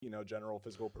general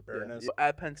physical preparedness. Yeah.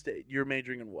 At Penn State, you're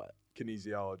majoring in what?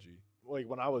 Kinesiology. Like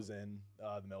when I was in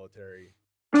the military.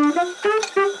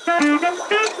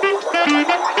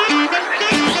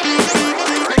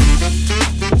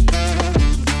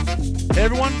 Hey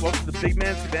everyone, welcome to the Big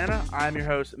Man's Cabana. I'm your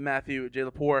host, Matthew J.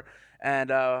 Lepore,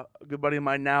 and a good buddy of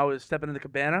mine now is stepping in the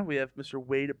cabana. We have Mr.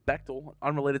 Wade Bechtel,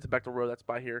 unrelated to Bechtel Road, that's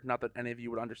by here. Not that any of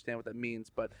you would understand what that means,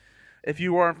 but if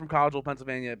you aren't from Collegeville,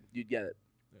 Pennsylvania, you'd get it.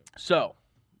 Yeah. So,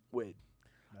 Wade,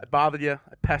 I bothered you,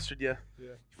 I pestered you. Yeah.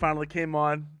 You finally came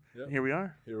on, and here we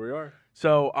are. Here we are.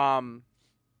 So,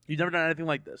 you've never done anything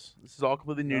like this. This is all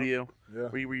completely new to you. Yeah.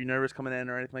 Were you nervous coming in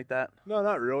or anything like that? No,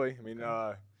 not really. I mean,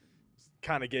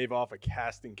 kind of gave off a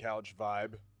casting couch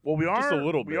vibe. Well, we are just a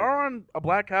little bit. We are on a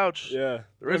black couch. Yeah,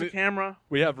 there is a camera.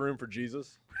 We have room for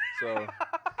Jesus, so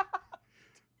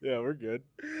yeah, we're good.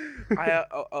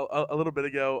 A little bit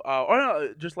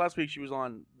ago, just last week she was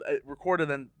on,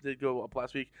 recorded and did go up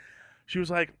last week. She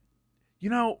was like,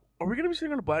 are we gonna be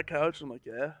sitting on a black couch? I'm like,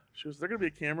 yeah. She goes, is there gonna be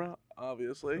a camera?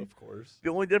 Obviously, of course.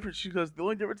 The only difference, she goes, the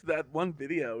only difference to that one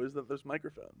video is that there's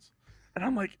microphones, and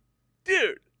I'm like,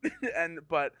 dude.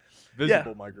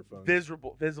 Visible microphone.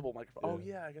 Visible microphone. Yeah. Oh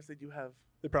yeah, I guess they do have.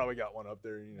 They probably got one up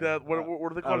there. What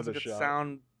are they called? It's like a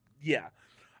sound. Yeah.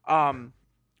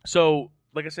 So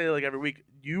like I say, like every week,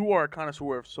 you are a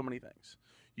connoisseur of so many things.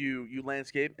 You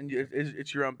landscape, and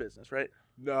it's your own business, right?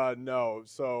 No.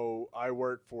 So I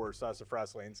work for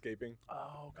Sassafras Landscaping.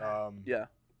 Oh, okay. Yeah.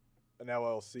 An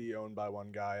LLC owned by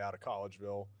one guy out of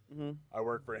Collegeville. Mm-hmm. I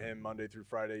work for him Monday through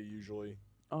Friday usually.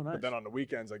 Oh, nice. But then on the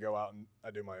weekends, I go out and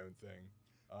I do my own thing.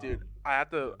 Dude, I have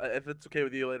to, if it's okay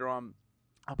with you later on,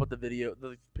 I'll put the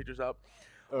pictures up.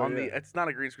 It's not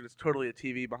a green screen, it's totally a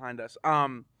TV behind us.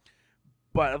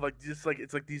 But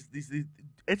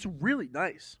it's really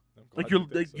nice.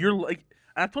 You're like,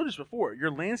 and I've told you this before, your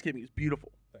landscaping is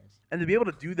beautiful. Thanks. And to be able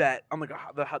to do that on like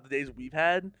the days we've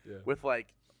had with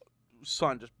like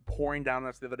sun just pouring down on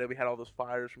us the other day, we had all those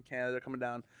fires from Canada coming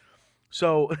down.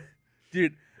 So,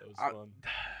 dude. That was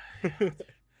fun.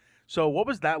 So what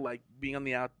was that like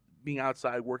being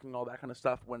outside working all that kind of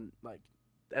stuff when like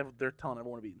they're telling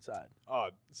everyone to be inside?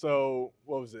 So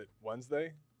what was it?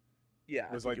 Wednesday? Yeah,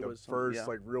 it was like the first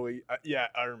like really.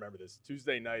 I remember this.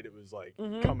 Tuesday night it was like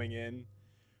coming in.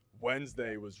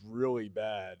 Wednesday was really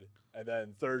bad, and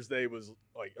then Thursday was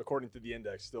like according to the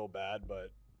index still bad,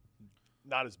 but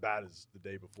not as bad as the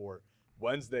day before.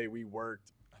 Wednesday we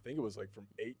worked. I think it was like from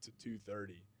 8 to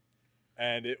 2:30.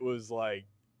 And it was like,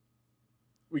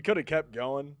 we could have kept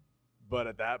going, but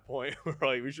at that point, we're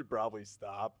like, we should probably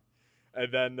stop.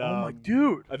 And then,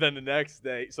 dude. And then the next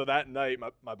day, so that night,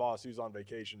 my boss, he was on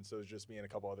vacation, so it was just me and a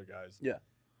couple other guys. Yeah.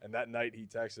 And that night, he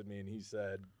texted me and he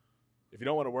said, if you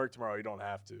don't want to work tomorrow, you don't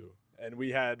have to. And we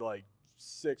had like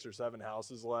 6 or 7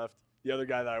 houses left. The other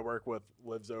guy that I work with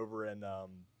lives over in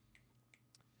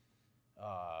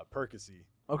Percy.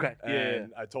 Okay.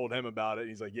 And I told him about it. And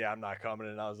he's like, yeah, I'm not coming.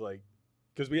 And I was like,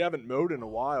 because we haven't mowed in a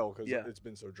while because it's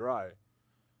been so dry.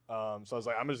 So I was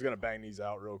like, I'm just going to bang these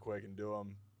out real quick and do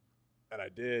them. And I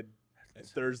did. And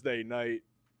Thursday night,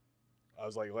 I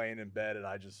was like laying in bed and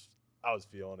I was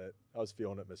feeling it. I was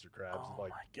feeling it, Mr. Krabs. Oh, my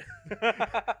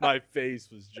God. My face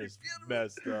was just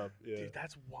messed up. Yeah. Dude,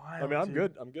 that's wild. I mean, I'm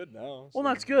good. I'm good now. Well,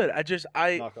 that's good.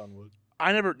 Knock on wood.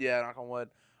 Knock on wood.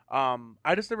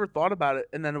 I just never thought about it.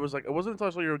 And then it wasn't until I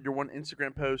saw your one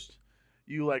Instagram post.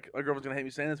 You like, my girlfriend's gonna hate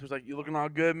me saying this, but it's like, you looking all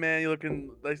good, man. You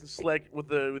looking nice and slick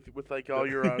with like all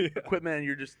your equipment, and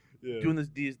you're just doing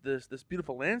this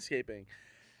beautiful landscaping.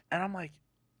 And I'm like,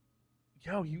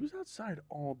 yo, he was outside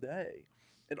all day,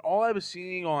 and all I was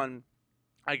seeing on,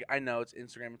 I know it's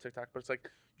Instagram and TikTok, but it's like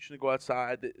you shouldn't go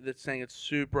outside. That's saying it's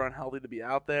super unhealthy to be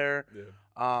out there.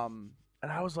 Yeah.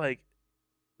 And I was like,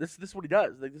 this is what he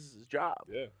does. Like, this is his job.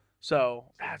 Yeah. So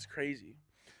that's crazy.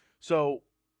 So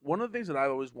one of the things that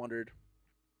I've always wondered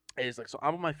is like, so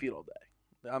I'm on my feet all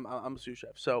day. I'm a sous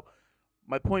chef. So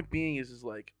my point being is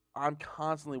like, I'm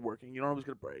constantly working. You don't always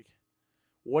get a break.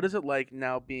 What is it like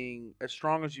now being as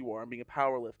strong as you are and being a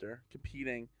power lifter,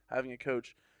 competing, having a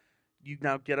coach? You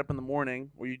now get up in the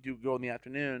morning, or you do go in the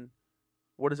afternoon.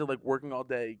 What is it like working all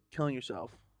day, killing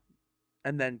yourself,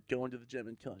 and then going to the gym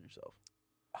and killing yourself?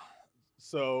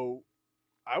 So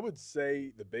I would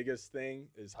say the biggest thing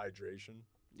is hydration.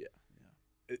 Yeah.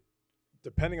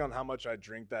 Depending on how much I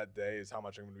drink that day is how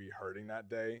much I'm going to be hurting that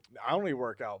day. I only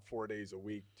work out 4 days a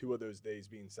week, 2 of those days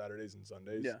being Saturdays and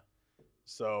Sundays. Yeah.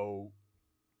 So,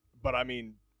 but I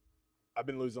mean, I've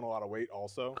been losing a lot of weight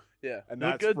also. Yeah. And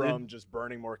that's from just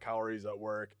burning more calories at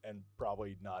work and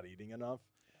probably not eating enough.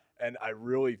 And I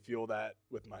really feel that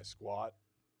with my squat.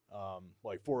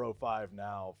 Like 405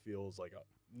 now feels like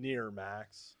near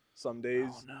max some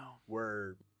days. Oh no.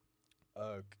 Where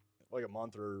like a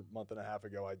month and a half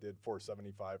ago, I did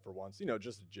 475 for once.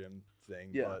 Just a gym thing.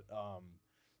 Yeah. But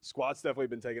squats definitely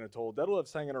been taking a toll.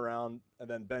 Deadlift's hanging around, and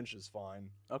then bench is fine.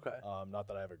 Okay. Not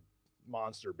that I have a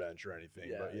monster bench or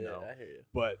anything, but I hear you.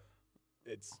 But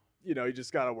it's you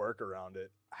just got to work around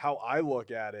it. How I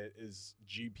look at it is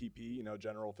GPP,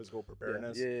 general physical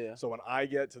preparedness. Yeah. So when I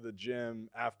get to the gym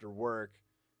after work,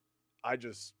 I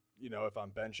just if I'm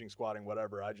benching, squatting,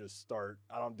 whatever, I just start.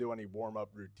 I don't do any warm up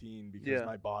routine because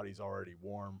my body's already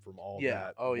warm from all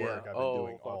that work I've been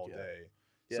doing all day.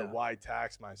 Yeah. So why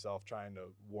tax myself trying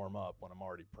to warm up when I'm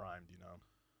already primed?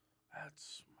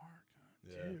 That's smart,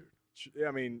 dude. Yeah,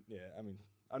 I mean,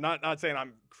 I'm not saying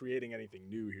I'm creating anything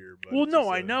new here, but well, no,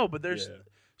 I know, but there's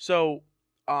so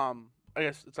I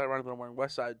guess it's ironic that I'm wearing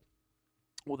Westside.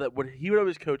 Well, that what he would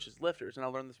always coach his lifters, and I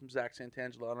learned this from Zach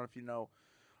Santangelo. I don't know if you know,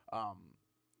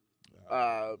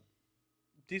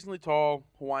 decently tall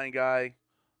Hawaiian guy.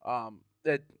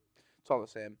 It's all the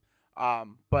same.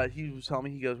 But he was telling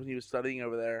me, he goes, when he was studying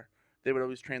over there, they would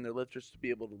always train their lifters to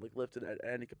be able to lift it at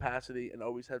any capacity and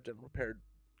always have general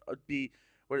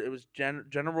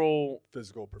general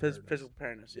physical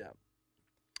preparedness. Yeah,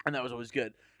 and that was always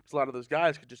good because a lot of those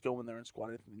guys could just go in there and squat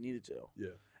anything they needed to.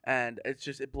 Yeah, and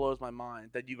it blows my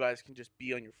mind that you guys can just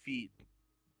be on your feet,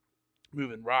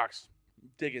 moving rocks,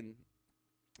 digging,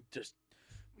 just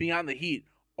being out in the heat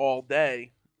all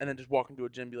day, and then just walk into a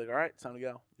gym and be like, all right, it's time to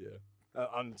go. Yeah.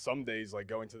 On some days, like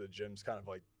going to the gym's kind of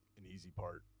like an easy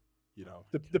part,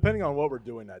 depending on what we're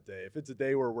doing that day. If it's a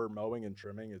day where we're mowing and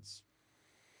trimming, it's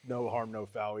no harm, no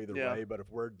foul either way. But if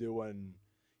we're doing,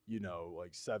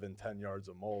 like 7-10 yards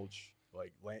of mulch,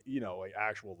 like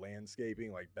actual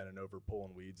landscaping, like bending over,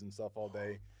 pulling weeds and stuff all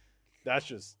day, that's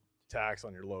just tax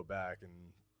on your low back. And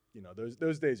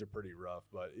those days are pretty rough.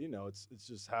 But it's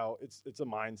just how it's a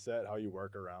mindset, how you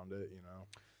work around it.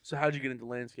 So how'd you get into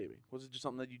landscaping? Was it just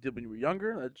something that you did when you were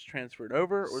younger that just transferred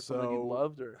over, or something you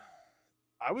loved? Or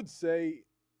I would say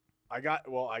I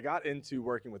got into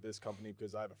working with this company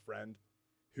because I have a friend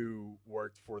who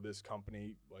worked for this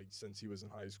company like since he was in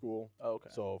high school. Oh, okay.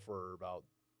 So for about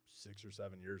 6 or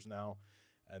 7 years now.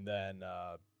 And then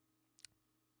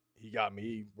he got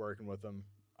me working with him.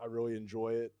 I really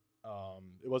enjoy it.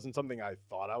 It wasn't something I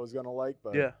thought I was going to like,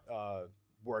 but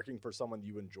working for someone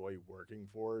you enjoy working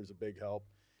for is a big help.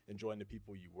 Enjoying the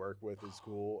people you work with is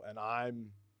cool. And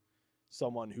I'm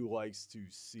someone who likes to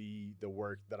see the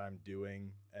work that I'm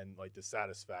doing and like the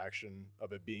satisfaction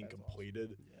of it being completed.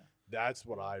 Awesome. Yeah. That's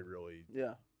what I really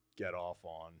get off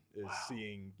on is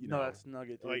seeing, that's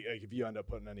nugget, dude. Like if you end up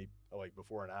putting any like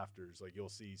before and afters, like you'll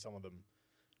see some of them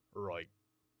are like,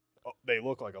 they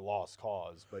look like a lost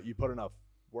cause, but you put enough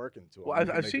work into them.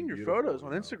 Well, I've seen your photos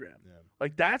on Instagram. Yeah.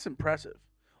 Like that's impressive.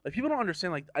 Like people don't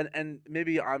understand, like, and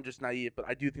maybe I'm just naive, but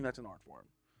I do think that's an art form.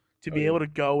 To be able to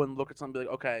go and look at something and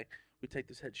be like, okay, we take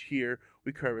this hedge here,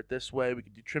 we curve it this way, we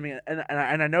can do trimming, and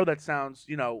I know that sounds,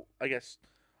 I guess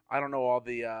I don't know all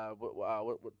the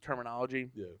what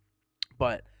terminology. Yeah.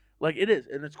 But like it is,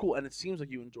 and it's cool, and it seems like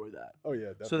you enjoy that. Oh yeah,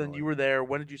 definitely. So then you were there.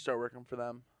 When did you start working for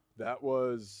them? That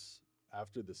was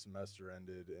after the semester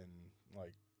ended in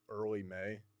like early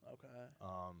May. Okay.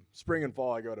 Spring and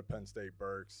fall, I go to Penn State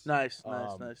Berks. Nice.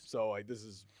 So like this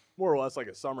is more or less like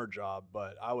a summer job,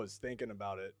 but I was thinking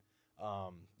about it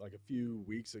like a few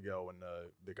weeks ago when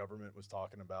the government was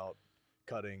talking about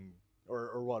cutting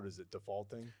or what is it,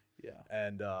 defaulting? Yeah.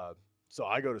 And so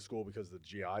I go to school because of the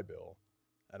GI Bill,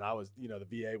 and I was the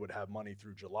VA would have money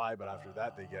through July, but after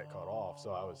that they get cut off.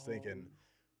 So I was thinking,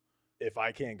 if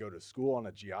I can't go to school on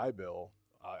a GI Bill,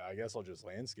 I guess I'll just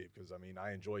landscape because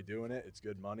I enjoy doing it. It's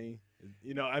good money.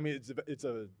 I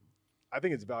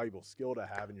think it's a valuable skill to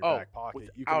have in your back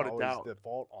pocket. You can always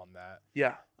default on that.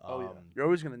 Yeah. You're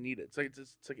always gonna need it.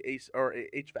 It's like ACE or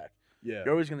HVAC. Yeah.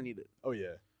 You're always gonna need it. Oh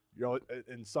yeah. You're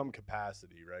in some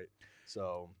capacity, right?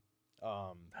 So.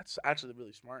 That's actually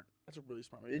really smart. That's a really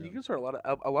smart. And you can start a lot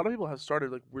of people have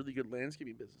started like really good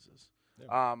landscaping businesses.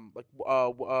 Yeah. Like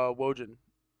Wojin,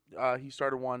 he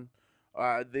started one.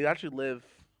 They actually live.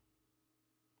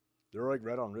 They're like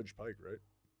right on Ridge Pike, right?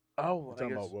 Oh, you're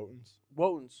talking about Wotan's?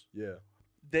 Wotan's. Yeah.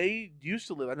 They used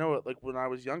to live. I know, like when I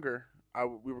was younger,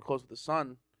 we were close with his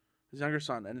younger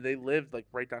son, and they lived like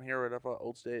right down here, right off of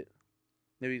Old State.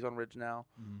 Maybe he's on Ridge now,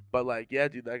 but like, yeah,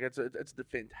 dude, like it's a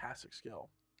fantastic skill.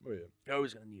 Oh yeah. You're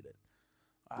always gonna need it,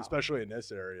 especially in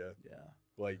this area. Yeah.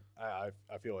 Like I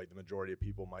feel like the majority of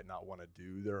people might not want to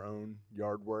do their own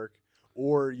yard work,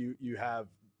 or you have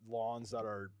lawns that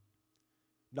are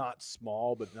not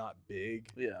small but not big.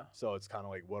 Yeah. So it's kind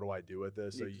of like, what do I do with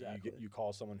this? So exactly. you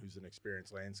call someone who's an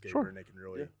experienced landscaper, and they can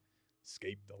really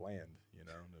scape the land,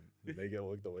 to make it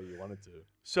look the way you want it to.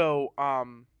 So,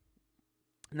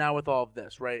 now with all of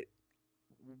this, right?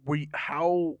 Was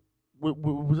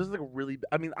this like a really?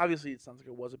 I mean, obviously, it sounds like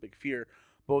it was a big fear,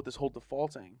 but with this whole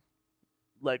defaulting,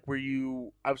 like, were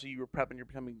you obviously you were prepping, you're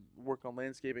becoming work on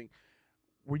landscaping?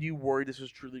 Were you worried this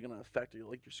was truly going to affect your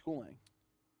schooling?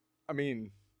 I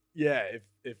mean, yeah,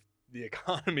 if the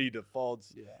economy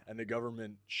defaults and the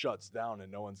government shuts down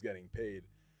and no one's getting paid,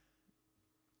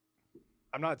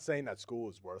 I'm not saying that school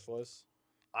is worthless.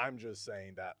 I'm just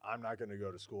saying that I'm not going to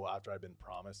go to school after I've been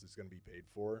promised it's going to be paid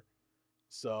for.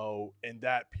 So in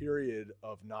that period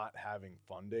of not having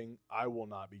funding, I will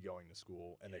not be going to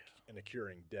school and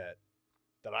accruing debt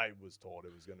that I was told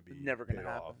it was going to be never going to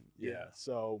happen. Off. Yeah.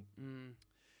 So,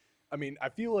 I mean, I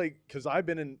feel like because I've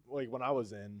been in, like, when I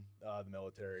was in the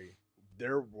military,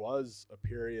 there was a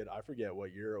period, I forget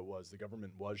what year it was, the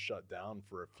government was shut down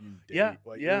for a few days. Yeah.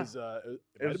 Like, yeah. It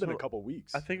might have been a couple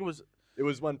weeks. I think it was. It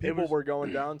was when people were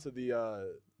going down to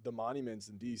the monuments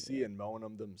in D.C. and mowing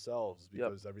them themselves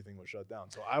because everything was shut down.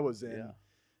 So I was in. Yeah.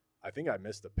 I think I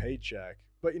missed a paycheck,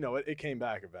 but it came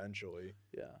back eventually.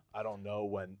 Yeah. I don't know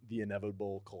when the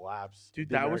inevitable collapse. Dude,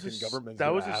 that was a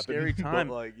scary time.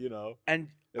 But, like, and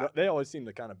they always seem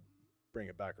to kind of bring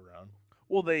it back around.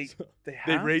 Well, they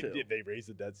raised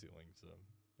the debt ceiling, so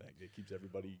it keeps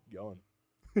everybody going.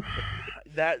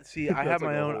 I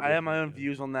have my own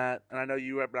views on that, and I know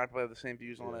you and I probably have the same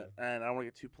views on it, and I don't want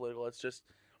to get too political. It's just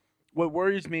what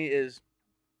worries me is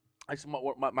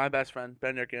my best friend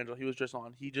Ben Archangel. He was just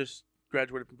on. He just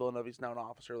graduated from Villanova. He's now an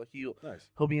officer. Like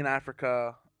he'll be in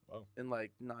Africa in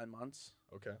like 9 months.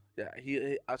 Okay. Yeah,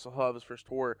 he'll have his first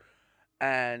tour,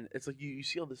 and it's like you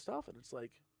see all this stuff, and it's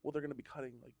like, well, they're gonna be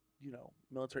cutting like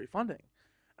military funding.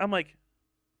 I'm like,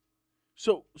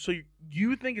 so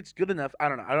you think it's good enough? I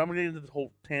don't know. I'm gonna get into this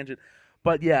whole tangent,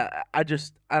 but yeah, I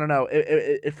don't know.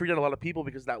 It freaked out a lot of people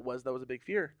because that was a big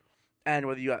fear. And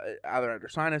whether you either at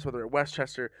Ursinus, whether at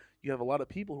Westchester, you have a lot of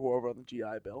people who are over on the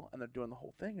GI Bill and they're doing the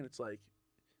whole thing. And it's like,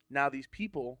 now these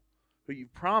people who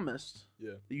you've promised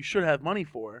that you should have money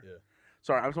for. Yeah.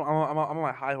 Sorry, I'm on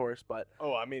my high horse, but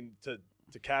I mean, to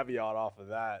caveat off of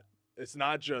that, it's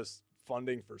not just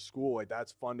funding for school. Like,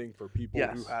 that's funding for people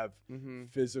who have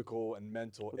physical and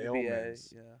mental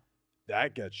ailments. VA,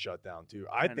 that gets shut down too.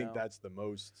 I think that's the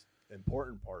most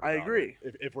important part. I agree.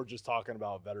 If we're just talking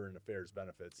about veteran affairs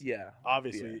benefits,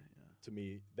 obviously to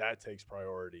me that takes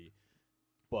priority.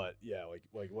 But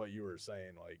like what you were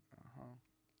saying, like,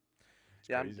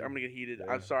 I'm gonna get heated.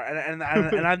 I'm sorry, and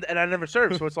I never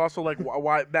served, so it's also like,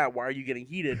 why Matt? Why are you getting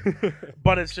heated?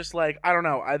 But it's just like, I don't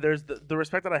know. There's the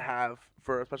respect that I have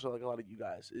for especially like a lot of you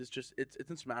guys is just it's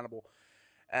insurmountable,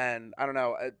 and I don't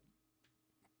know.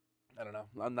 I don't know.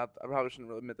 I probably shouldn't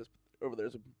really admit this. But over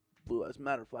there's a Blue Lives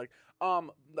Matter flag.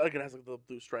 Like it has like the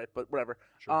blue stripe, but whatever.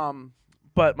 Sure.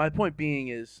 But my point being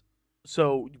is,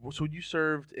 so you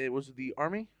served. It was the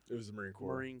Army. It was the Marine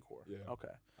Corps. Marine Corps. Yeah.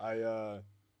 Okay.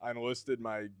 I enlisted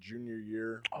my junior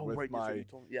year with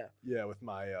with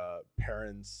my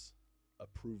parents'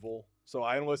 approval. So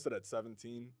I enlisted at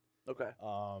 17. Okay.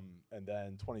 And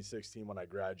then 2016 when I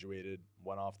graduated,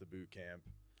 went off to boot camp.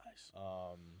 Nice.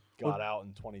 Got out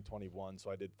in 2021,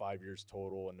 so I did 5 years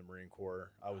total in the Marine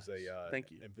Corps. I was a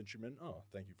infantryman. Oh,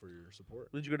 thank you for your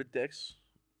support. Did you go to Dix?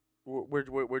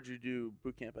 Where'd you do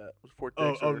boot camp at? Was Fort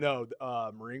Dix? No,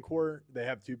 Marine Corps. They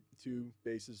have two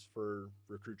bases for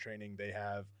recruit training. They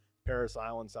have Parris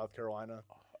Island, South Carolina,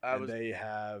 they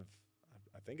have,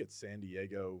 I think it's San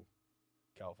Diego,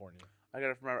 California. I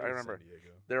remember. San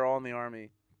Diego. They're all in the Army.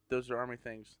 Those are Army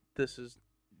things. This is.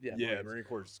 Yeah, Marine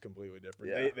Corps is completely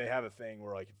different. Yeah. They have a thing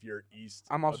where, like, if you're east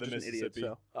I'm also of the just Mississippi, an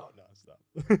idiot, so. Oh no,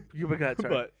 stop. You got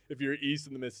sorry. But if you're east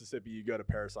of the Mississippi, you go to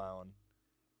Parris Island.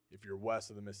 If you're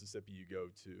west of the Mississippi, you go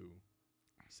to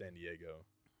San Diego,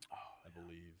 I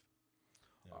believe.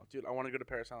 Yeah. Oh, dude, I want to go to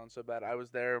Parris Island so bad. I was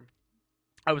there.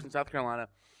 I was in South Carolina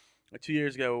 2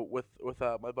 years ago with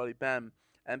my buddy Ben,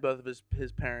 and both of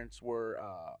his parents were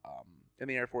in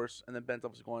the Air Force, and then Ben's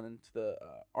obviously going into the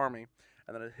Army.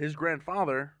 And then his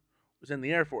grandfather was in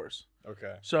the Air Force.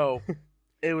 Okay. So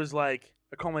it was like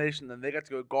a culmination. Then they got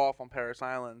to go golf on Parris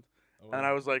Island. Oh, wow. And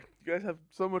I was like, you guys have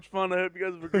so much fun. I hope you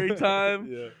guys have a great time.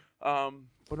 Yeah.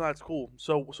 But no, that's cool.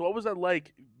 So what was that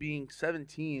like being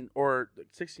 17 or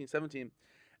 16, 17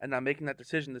 and now making that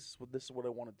decision? This is what I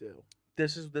want to do.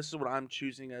 This is what I'm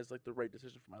choosing as like the right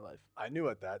decision for my life. I knew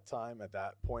at that time, at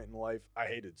that point in life, I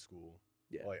hated school.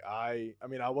 Yeah. Like I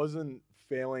mean, I wasn't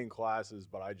failing classes,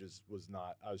 but I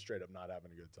was straight up not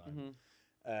having a good time.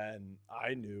 Mm-hmm. And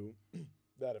I knew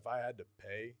that if I had to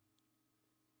pay,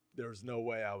 there was no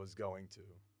way I was going to.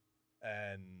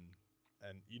 And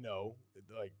and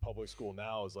like public school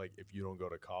now is like, if you don't go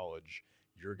to college,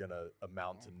 you're gonna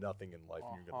amount to nothing in life,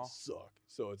 and you're gonna suck.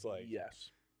 So it's like,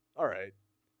 yes, all right.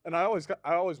 And I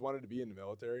always wanted to be in the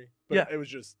military, but it was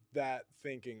just that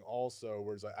thinking also,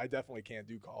 where it's like, I definitely can't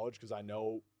do college because I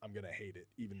know I'm gonna hate it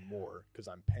even more because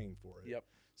I'm paying for it. Yep.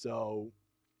 So,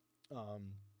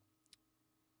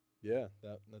 yeah,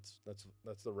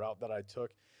 that's the route that I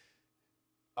took.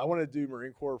 I wanted to do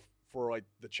Marine Corps for like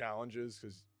the challenges,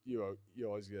 because you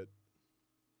always get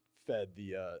fed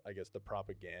the I guess the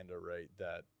propaganda, right,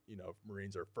 that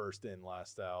Marines are first in,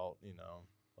 last out,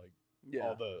 like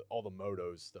all the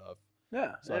motos stuff.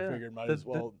 Yeah. So I figured might as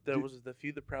well. There was the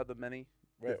few, the proud, the many,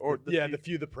 right? The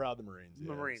few, the proud, the Marines.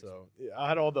 The Marines. So I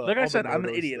had all the. Like all I said, the I'm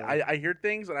an motos idiot. stuff. I hear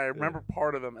things and I remember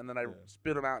part of them, and then I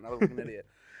spit them out, and I look like an idiot.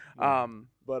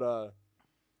 But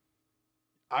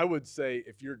I would say,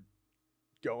 if you're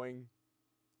going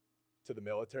to the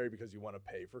military because you want to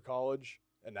pay for college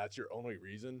and that's your only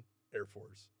reason, Air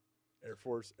Force.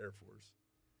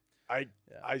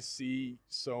 I see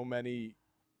so many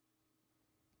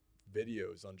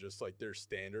videos on just like their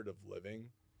standard of living.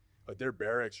 Like their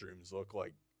barracks rooms look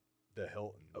like the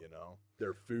Hilton,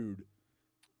 Their food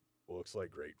looks like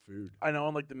great food. I know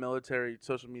on like the military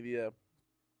social media,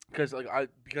 because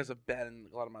of Ben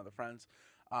and a lot of my other friends,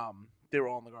 they were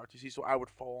all in the RTC, so I would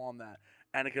fall on that,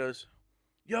 and it goes,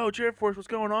 "Yo, Air Force, what's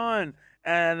going on?"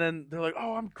 And then they're like,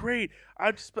 "Oh, I'm great.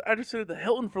 I just stayed at the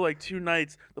Hilton for like 2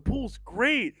 nights. The pool's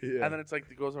great." Yeah. And then it's like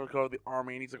he goes over to the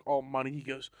Army, and he's like all money. He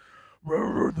goes,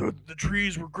 the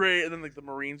trees were great, and then like the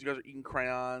Marines, you guys are eating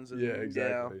crayons. And, yeah,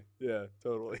 exactly. Yeah,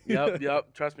 totally.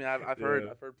 Yep. Trust me, I've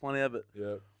heard plenty of it.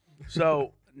 Yep.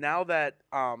 So now that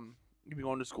you've been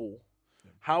going to school,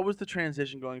 how was the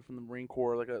transition going from the Marine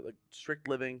Corps, like strict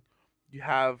living? You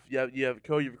have a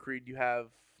code, you have a creed,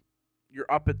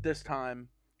 you're up at this time,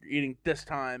 you're eating this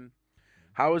time.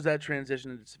 How was that transition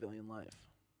into civilian life?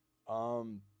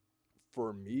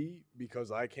 For me,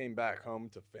 because I came back home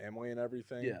to family and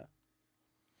everything. Yeah.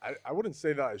 I wouldn't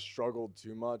say that I struggled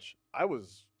too much. I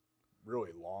was really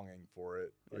longing for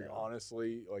it. Like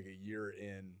honestly, like a year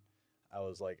in, I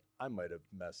was like, I might have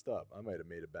messed up. I might have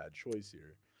made a bad choice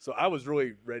here. So I was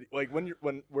really ready. Like when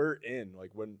we're in,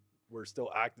 like when we're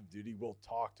still active duty, we'll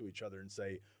talk to each other and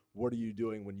say, what are you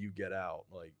doing when you get out?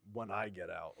 Like when I get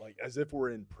out, like as if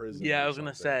we're in prison. Yeah, I was going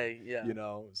to say,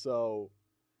 so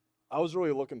I was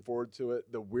really looking forward to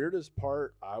it. The weirdest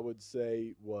part, I would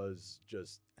say, was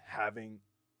just having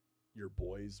your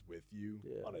boys with you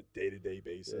on a day-to-day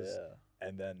basis,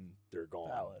 and then they're gone.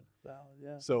 Valid,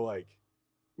 yeah. So like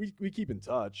we keep in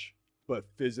touch, but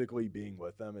physically being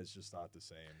with them is just not the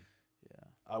same. Yeah.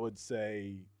 I would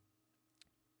say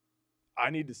I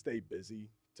need to stay busy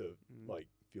to like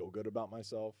feel good about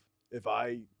myself. If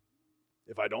I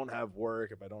don't have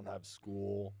work, if I don't have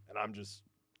school, and I'm just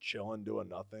chilling doing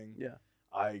nothing,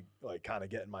 I like kind of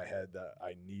get in my head that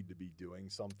I need to be doing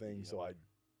something, so I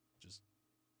just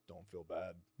don't feel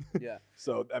bad. Yeah.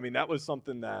 So I mean, that was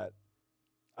something that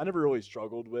I never really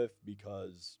struggled with,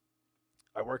 because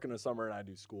I work in the summer and I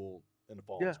do school in the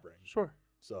fall and spring. Sure.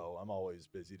 So I'm always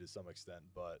busy to some extent,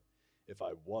 but if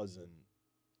I wasn't,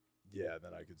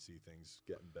 then I could see things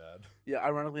getting bad. Yeah,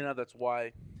 ironically enough, that's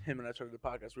why him and I started the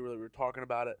podcast. We were talking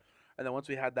about it, and then once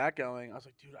we had that going, I was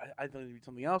like, dude, I think I need to do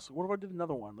something else. What if I did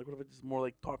another one? Like, what if I just more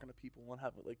like talking to people and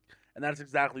have it like, and that's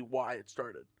exactly why it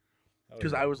started.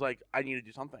 Because I was like, I need to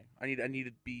do something. I need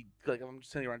to be like, I'm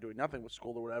just sitting around doing nothing with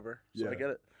school or whatever. So I get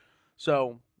it.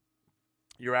 So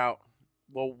you're out.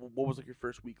 Well, what was like your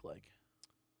first week like?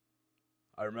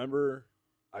 I remember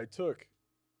I took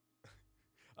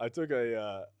a I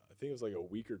think it was like a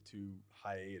week or 2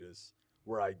 hiatus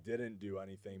where I didn't do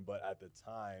anything, but at the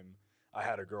time I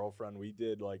had a girlfriend. We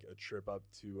did like a trip up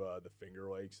to the Finger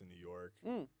Lakes in New York.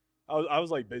 I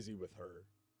was like busy with her.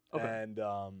 And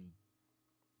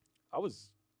I was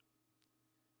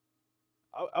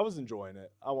enjoying it.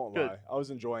 I won't lie. I was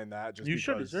enjoying that. Just you because,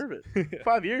 should deserve it.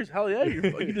 5 years, hell yeah,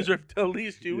 you deserve at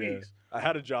least 2 weeks. I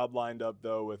had a job lined up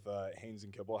though with Haynes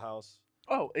and Kibble House.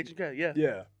 Oh, H&K, yeah.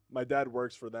 Yeah, my dad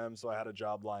works for them, so I had a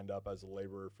job lined up as a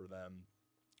laborer for them.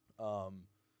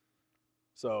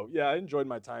 So yeah, I enjoyed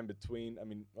my time between. I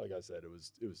mean, like I said, it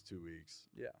was 2 weeks.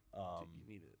 Yeah. You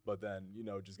need it. But then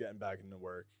just getting back into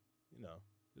work, it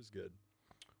was good.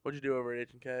 What'd you do over at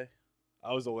H&K?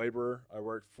 I was a laborer. I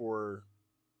worked for,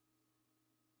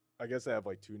 I guess I have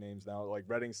like 2 names now, like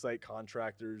Reading Site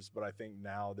Contractors, but I think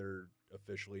now they're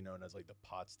officially known as like the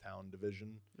Pottstown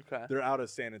Division. Okay. They're out of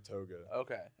Sanatoga.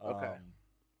 Okay.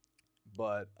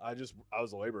 But I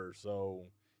was a laborer, so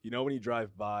when you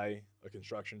drive by a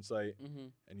construction site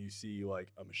and you see like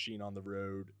a machine on the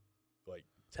road, like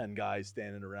 10 guys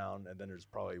standing around, and then there's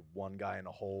probably one guy in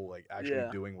a hole, like actually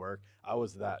doing work. I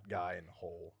was that guy in the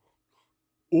hole.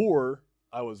 Or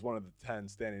I was one of the 10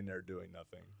 standing there doing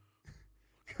nothing.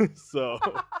 So,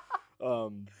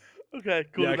 okay,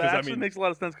 cool. Yeah, that actually makes a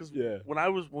lot of sense because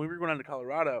when we were going down to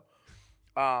Colorado,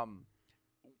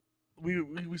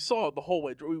 we saw it the whole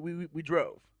way. We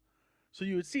drove, so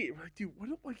you would see it. We're like, dude,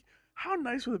 how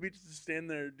nice would it be just to stand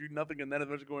there, do nothing, and then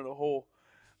eventually go in a hole?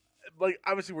 Like,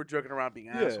 obviously, we're joking around being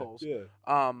assholes.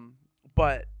 Yeah.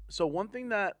 But so one thing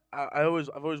that I've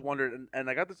always wondered, and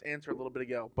I got this answer a little bit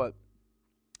ago, but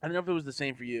I don't know if it was the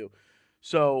same for you.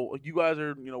 So you guys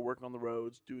are, working on the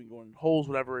roads, going holes,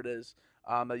 whatever it is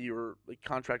that you were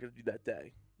contracted to do that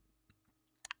day.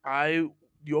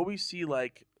 You always see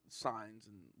signs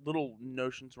and little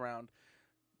notions around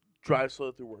drive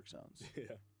slow through work zones.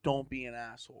 Yeah. Don't be an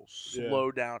asshole. Slow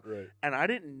down. Right. And I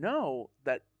didn't know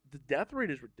that the death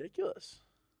rate is ridiculous.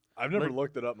 I've never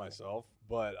looked it up myself,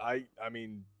 but I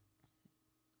mean,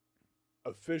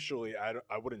 officially,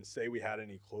 I wouldn't say we had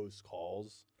any close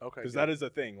calls. Okay. Because that is a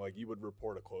thing. Like, you would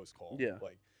report a close call. Yeah.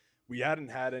 Like, we hadn't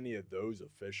had any of those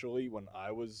officially when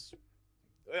I was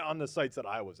on the sites that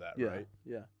I was at, right?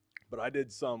 Yeah. But I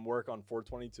did some work on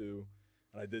 422,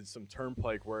 and I did some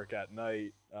turnpike work at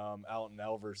night out in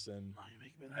Elverson. Oh, you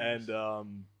make me nervous.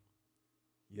 And,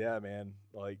 yeah, man,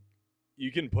 like,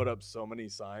 you can put up so many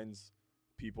signs,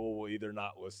 people will either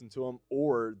not listen to them,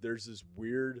 or there's this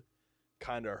weird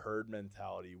kind of herd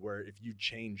mentality where if you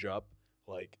change up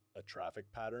like a traffic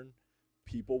pattern,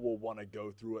 people will want to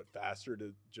go through it faster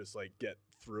to just get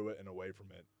through it and away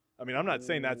from it. I mean, I'm not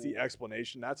saying that's the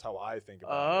explanation. That's how I think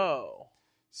about it. Oh.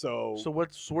 So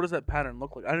what does that pattern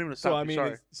look like? I didn't even stop. So I mean, you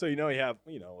have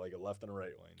like a left and a right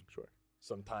lane. Sure.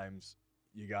 Sometimes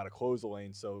you got to close the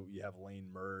lane so you have lane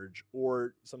merge,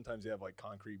 or sometimes you have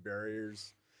concrete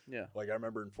barriers. Yeah. Like I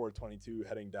remember in 422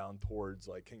 heading down towards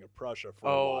King of Prussia for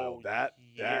a while. That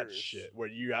shit where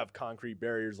you have concrete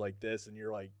barriers like this and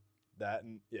you're like that,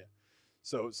 and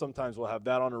So sometimes we'll have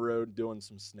that on the road doing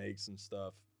some snakes and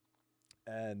stuff.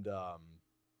 And on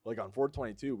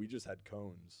 422 we just had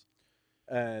cones.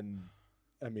 And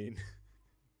I mean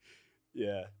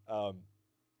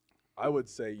I would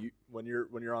say when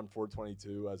you're on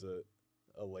 422 as a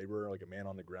laborer, like a man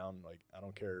on the ground, I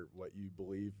don't care what you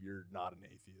believe, you're not an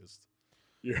atheist.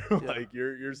 You're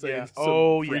you're saying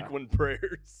some frequent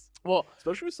prayers. Well,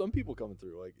 especially with some people coming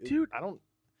through. Dude, I don't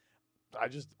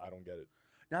get it.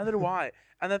 Neither do I.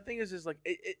 And the thing is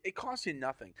it costs you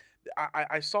nothing.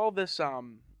 I saw this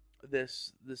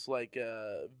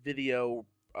video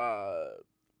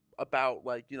about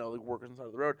workers on the side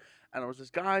of the road, and there was this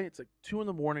guy. It's 2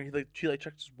 a.m. He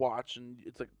checks his watch, and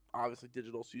it's obviously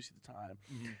digital, so you see the time.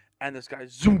 Mm-hmm. And this guy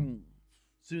zooms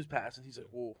past, and he's like,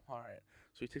 "Whoa, all right."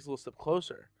 So he takes a little step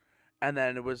closer, and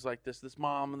then it was this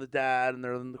mom and the dad, and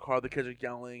they're in the car. The kids are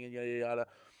yelling and yada yada,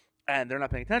 and they're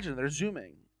not paying attention. They're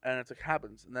zooming, and it's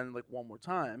happens, and then one more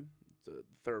time, the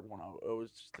third one. It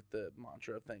was just the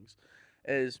mantra of things,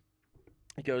 is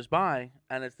it goes by,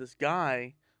 and it's this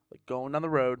guy going down the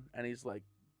road, and he's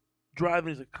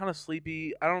driving. He's kind of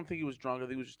sleepy. I don't think he was drunk. I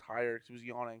think he was just tired because he was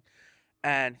yawning.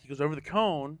 And he goes over the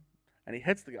cone, and he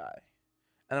hits the guy.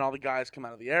 And then all the guys come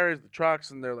out of the areas, the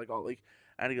trucks, and they're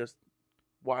and he goes,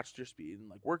 "Watch your speed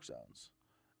in work zones."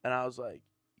 And I was like,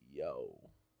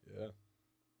 "Yo." Yeah.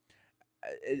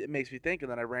 It makes me think.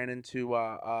 And then I ran into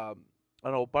an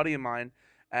old buddy of mine,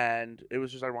 and it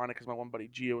was just ironic because my one buddy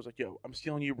Gio was like, "Yo, I'm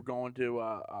stealing you. We're going to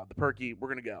the Perky. We're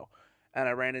gonna go." And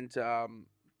I ran into I'm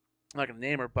not gonna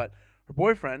name her, but her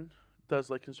boyfriend does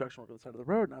construction work on the side of the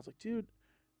road, and I was like, "Dude,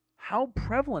 how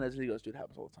prevalent is it?" He goes, "Dude, it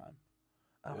happens all the time."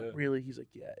 I'm like, "Really?" He's like,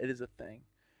 "Yeah, it is a thing."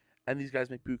 And these guys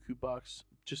make buku bucks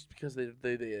just because they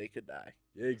could die.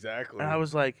 Yeah, exactly. And I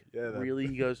was like, "Really?"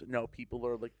 He goes, "No, people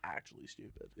are actually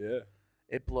stupid." Yeah.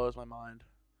 It blows my mind.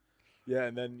 Yeah,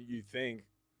 and then you think,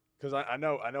 because I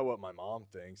know what my mom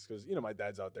thinks, because my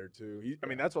dad's out there too. I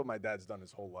mean, that's what my dad's done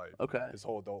his whole life. Okay. His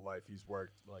whole adult life, he's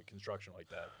worked construction like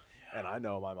that. Yeah. And I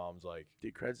know my mom's like,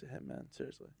 dude, credit to him, man.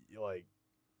 Seriously.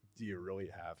 Do you really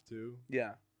have to?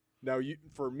 Yeah. Now,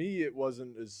 for me, it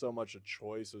wasn't as so much a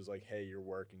choice. It was hey, you're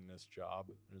working this job.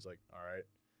 And it was all right.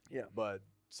 Yeah. But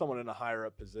someone in a higher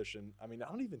up position, I mean, I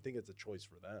don't even think it's a choice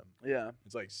for them. Yeah.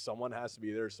 It's someone has to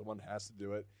be there. Someone has to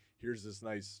do it. Here's this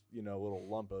nice, little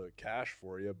lump of cash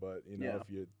for you. But, if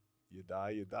you die,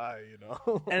 you die,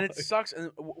 And it sucks.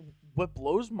 And what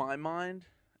blows my mind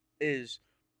is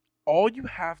all you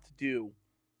have to do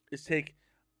is take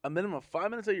a minimum of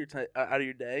 5 minutes out of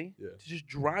your day to just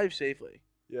drive safely.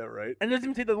 Yeah, right. And it doesn't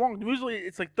even take that long. Usually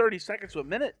it's 30 seconds to a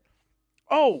minute.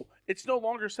 Oh, it's no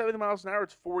longer 70 miles an hour.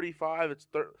 It's 45. It's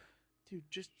 30. dude,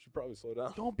 just should probably slow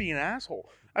down. don't be an asshole.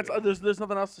 That's Yeah. there's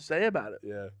nothing else to say about it.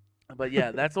 Yeah. But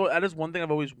yeah, that is one thing I've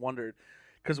always wondered,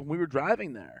 because when we were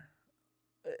driving there,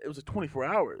 it was like 24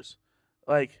 hours.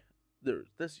 Like you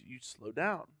slow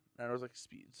down, and I was like,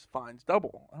 speed's fine's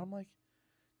double, and I'm like,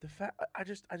 I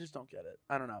just don't get it.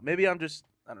 I don't know. Maybe I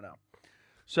don't know.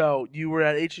 So you were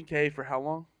at H&K for how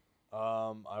long?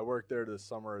 I worked there the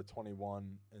summer of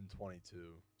 21 and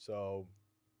 22, so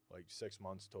like 6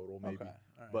 months total maybe. Okay. All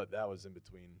right. But that was in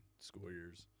between school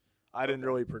years. I didn't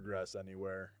really progress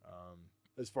anywhere.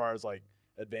 As far as like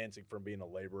advancing from being a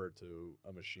laborer to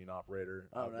a machine operator,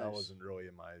 nice. That wasn't really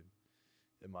in my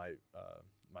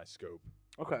my scope.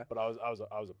 Okay. But I was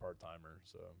a part timer,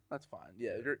 so That's fine.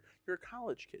 Yeah, you're a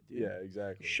college kid, dude. yeah,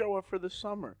 exactly. You show up for the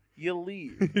summer, you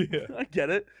leave. Yeah. I get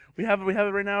it. We have it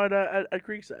right now at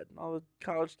Creekside. All the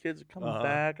college kids are coming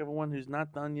back. Everyone who's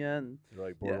not done yet, and They're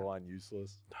like borderline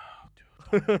useless. oh,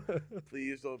 dude,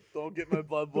 please don't get my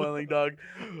blood boiling, Doug.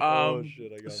 Oh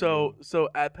shit! I got So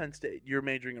at Penn State, you're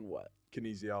majoring in what?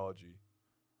 kinesiology,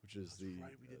 which is the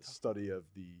right, we did talk study of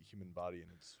the human body and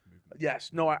its movement.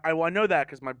 Yes. No, I know that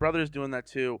because my brother's doing that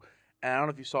too. And I don't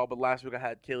know if you saw, but last week I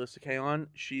had Kayla Sakay on.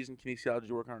 She's in kinesiology,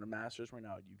 working on her master's right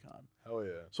now at UConn. Hell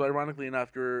yeah. So ironically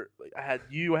enough, I had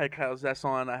Kyle Zess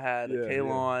on, I had Kayla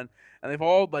yeah. on, and they've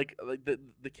all like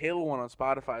the Kayla one on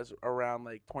Spotify is around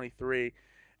like 23,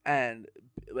 and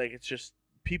like it's just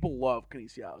people love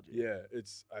kinesiology. Yeah,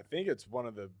 I think it's one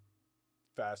of the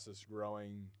fastest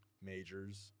growing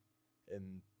majors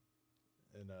in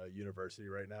a university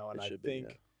right now, and I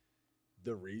think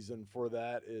the reason for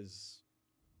that is,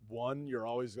 one, you're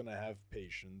always going to have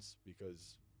patience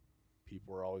because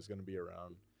people are always going to be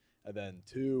around, and then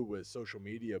two, with social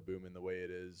media booming the way it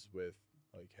is, with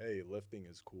like, hey, lifting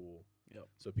is cool. Yep.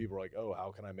 So people are like, oh,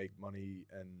 how can I make money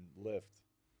and lift?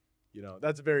 You know,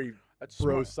 that's a very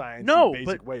smart. science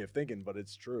basic way of thinking, but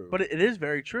it's true. But it is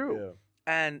very true. Yeah.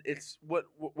 And it's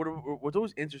what's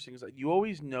always interesting is that you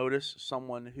always notice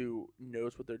someone who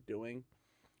knows what they're doing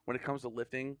when it comes to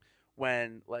lifting.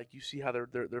 When like you see how they're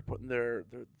putting their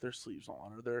sleeves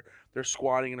on, or they're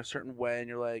squatting in a certain way, and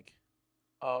you're like,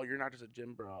 oh, you're not just a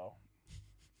gym bro,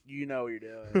 you know what you're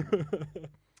doing.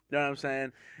 You know what I'm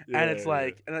saying? Yeah, and it's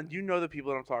like, and then you know the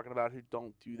people that I'm talking about who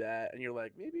don't do that, and you're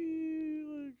like, maybe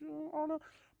like, I don't know.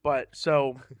 But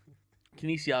so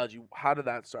kinesiology, how did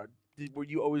that start? Were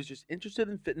you always just interested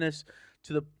in fitness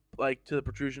to the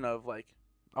protrusion of like,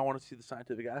 I want to see the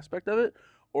scientific aspect of it,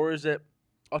 or is it,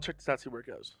 I'll check this out, see where it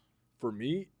goes? For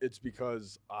me, it's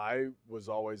because I was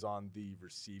always on the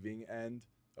receiving end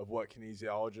of what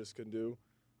kinesiologists can do.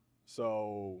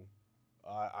 So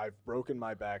I've broken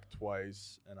my back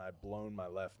twice, and I've blown my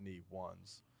left knee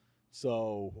once.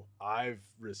 So I've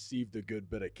received a good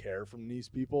bit of care from these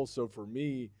people. So for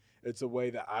me, it's a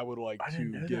way that I would like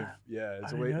to give. That. Yeah,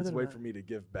 it's a way for me to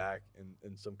give back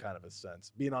in some kind of a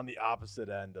sense, being on the opposite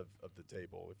end of the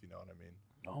table, if you know what I mean.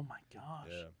 Oh my gosh.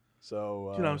 Yeah.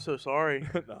 So dude, I'm so sorry.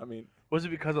 No, I mean, was it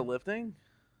because of lifting?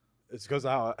 It's because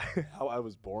how I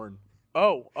was born.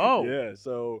 Oh. Yeah.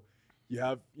 So you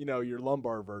have, your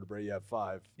lumbar vertebrae, you have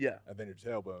 5. Yeah. And then your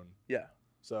tailbone. Yeah.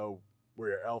 So where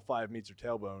your L5 meets your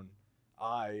tailbone,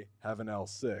 I have an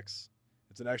L6.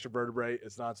 It's an extra vertebrae.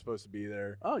 It's not supposed to be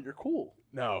there. Oh, you're cool.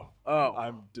 No.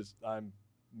 Oh.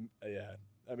 Yeah.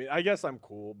 I mean, I guess I'm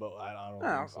cool, but I don't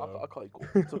think so. I'll call you cool.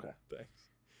 It's okay. Thanks.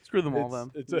 Screw them all,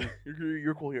 then.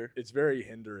 You're cool here. It's very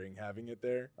hindering having it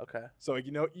there. Okay. So, like,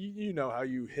 you know how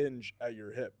you hinge at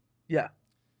your hip. Yeah.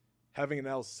 Having an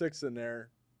L6 in there,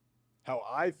 how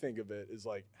I think of it is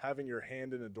like having your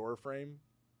hand in a door frame.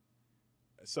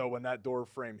 So when that door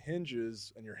frame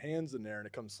hinges and your hand's in there and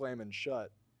it comes slamming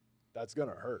shut, that's going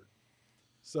to hurt.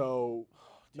 So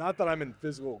not that I'm in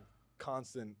physical,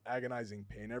 constant, agonizing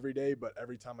pain every day, but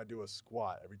every time I do a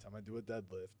squat, every time I do a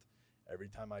deadlift, every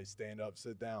time I stand up,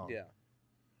 sit down,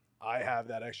 I have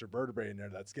that extra vertebrae in there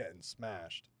that's getting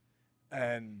smashed.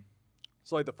 And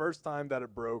so like the first time that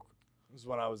it broke was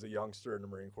when I was a youngster in the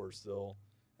Marine Corps still.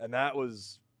 And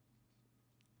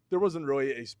there wasn't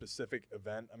really a specific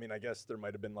event. I mean, I guess there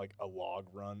might have been like a log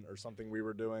run or something we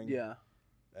were doing. Yeah.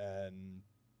 And,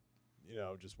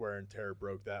 just wear and tear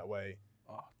broke that way.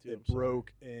 Oh, dude, it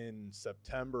broke in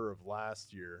September of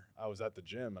last year. I was at the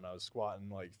gym and I was squatting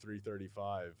like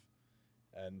 335.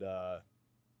 And I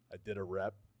did a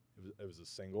rep. It was a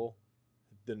single.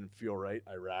 It didn't feel right.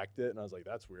 I racked it and I was like,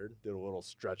 that's weird. Did a little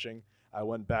stretching. I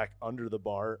went back under the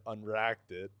bar,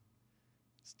 unracked it,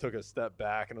 took a step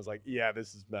back and was like, yeah,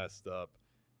 this is messed up.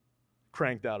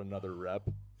 Cranked out another rep.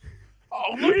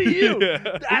 Oh, look at you.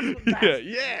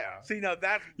 Yeah. See, now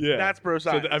that's bro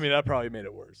science. So, that probably made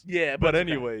it worse. Yeah. But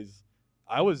anyways,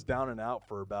 I was down and out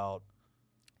for about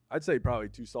I'd say probably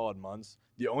 2 solid months.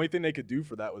 The only thing they could do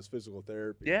for that was physical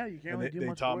therapy. Yeah, you can't and really do they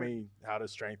much taught work. me how to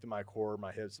strengthen my core,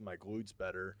 my hips, and my glutes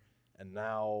better. And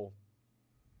now,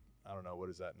 I don't know, what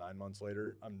is that, 9 months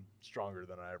later? I'm stronger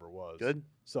than I ever was. Good.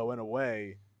 So in a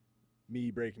way,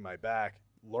 me breaking my back,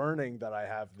 learning that I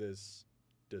have this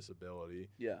disability,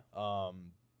 Yeah.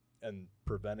 and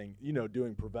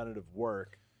doing preventative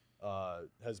work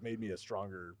has made me a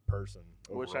stronger person.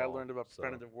 I wish I overall. learned about So,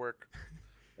 preventative work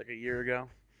like a year ago.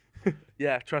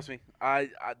 Yeah, trust me.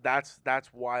 I that's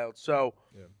wild. So,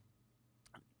 Yeah.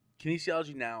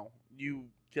 kinesiology now, you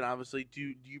can obviously do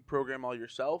you program all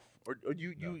yourself or do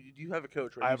you have a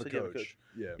coach, right? I You have a said you coach.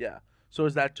 Yeah. Yeah. So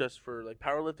is that just for like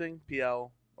powerlifting,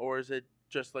 PL, or is it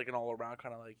just like an all around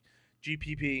kind of like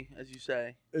GPP, as you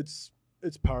say? It's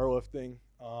powerlifting.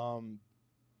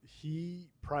 He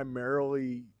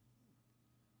primarily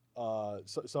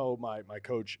so my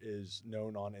coach is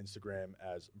known on Instagram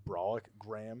as Brolic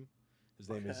Graham. His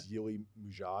name is Yili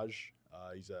Mujaj.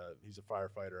 He's a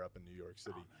firefighter up in New York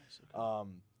City. Oh,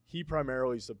 nice. He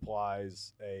primarily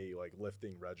supplies a like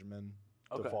lifting regimen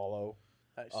to follow.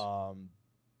 Nice.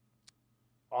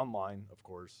 Online, of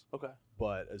course. Okay.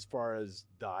 But as far as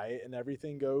diet and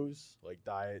everything goes, like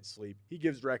diet, sleep, he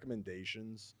gives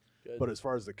recommendations. Good. But as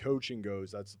far as the coaching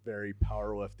goes, that's very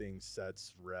powerlifting,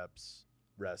 sets, reps,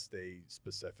 rest day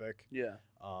specific. Yeah.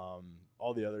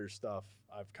 All the other stuff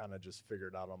I've kind of just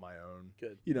figured out on my own.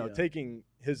 Good. Taking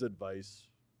his advice,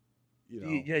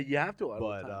 Yeah, you have to a lot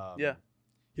of the time. Yeah.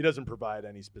 He doesn't provide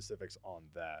any specifics on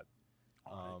that.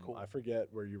 Okay, cool. I forget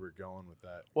where you were going with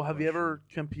that. Well, have you question. ever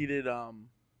competed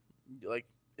like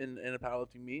in a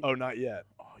powerlifting meet? Oh, not yet.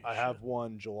 Oh, I have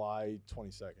one July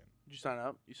 22nd. Did you sign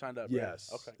up? You signed up, Yes.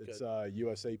 right? Okay, It's good.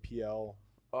 USAPL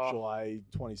July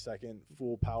 22nd,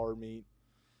 full power meet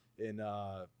in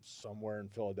somewhere in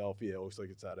Philadelphia. It looks like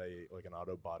it's at an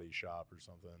auto body shop or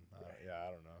something. Yeah,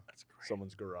 I don't know. That's great.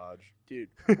 Someone's garage. Dude,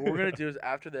 what we're going to do is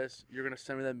after this, you're going to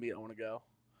send me that meet. I want to go.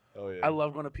 Oh, yeah. I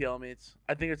love going to PL meets.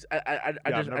 I think it's I've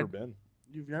never been.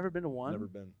 You've never been to one? Never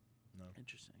been. No.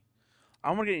 Interesting.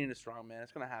 I'm going to get you into strongman.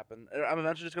 It's going to happen. I'm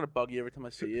eventually just going to bug you every time I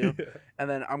see you. Yeah. And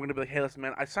then I'm going to be like, hey, listen,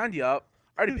 man, I signed you up.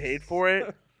 I already paid for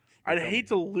it. I'd hate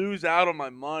to lose out on my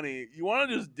money. You want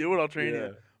to just do it, I'll train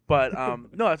you. But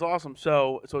no, that's awesome.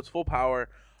 So it's full power.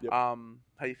 Yep.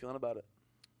 How you feeling about it?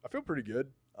 I feel pretty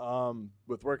good.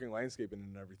 With working landscaping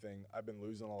and everything, I've been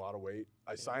losing a lot of weight.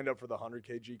 I signed up for the 100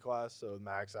 kg class, so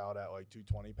max out at like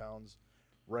 220 pounds.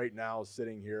 Right now,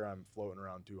 sitting here, I'm floating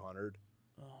around 200.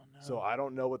 Oh, no. So I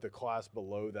don't know what the class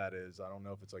below that is. I don't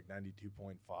know if it's like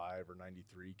 92.5 or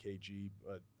 93 kg,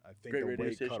 but I think Great the radio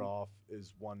weight station. cutoff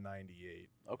is 198.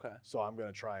 Okay. So I'm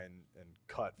going to try and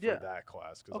cut for Yeah. that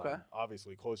class because Okay. I'm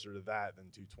obviously closer to that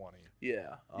than 220.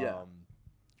 Yeah. Yeah.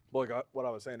 But like what I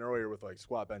was saying earlier with like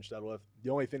squat, bench, deadlift, the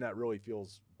only thing that really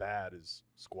feels bad is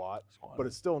squat. But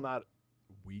it's still not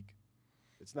weak.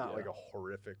 It's not like a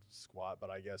horrific squat,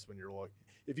 but I guess when you're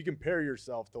if you compare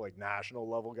yourself to like national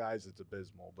level guys, it's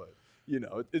abysmal. But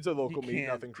it's a local meet,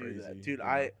 nothing crazy. That. Dude,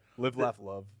 live, laugh,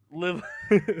 love. Live.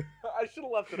 I should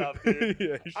have left it up, dude.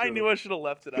 Yeah, I knew I should have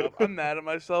left it up. I'm mad at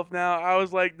myself now. I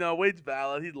was like, no, Wade's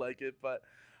valid. He'd like it, but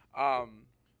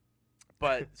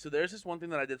so there's this one thing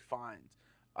that I did find.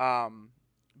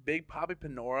 Big Papi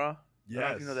Panora. Yes. I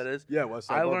don't know if you know what that is. Yeah, West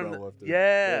Side I Barbell learned. Lifter.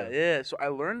 Yeah. So I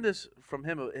learned this from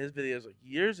him. His videos like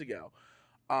years ago.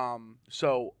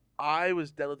 So I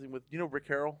was deadlifting with Rick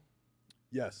Harrell.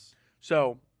 Yes.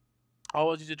 So I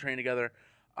always used to train together,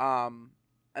 and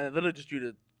literally just due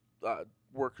to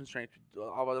work constraints,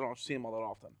 I don't see him all that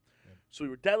often. Yeah. So we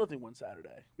were deadlifting one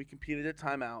Saturday. We competed at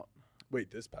timeout.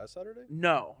 Wait, this past Saturday?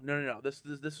 No. This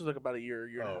was like about a year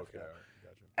and a half okay. ago.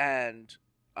 Gotcha. And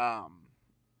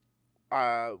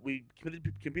we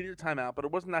competed at timeout, but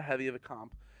it wasn't that heavy of a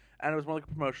comp, and it was more like a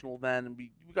promotional then, and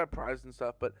we got prizes and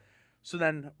stuff. But so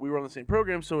then we were on the same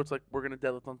program, so it's like we're gonna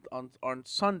deadlift on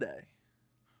Sunday.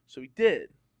 So we did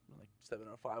like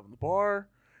 705 on the bar,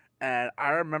 and I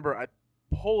remember I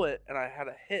pull it and I had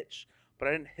a hitch, but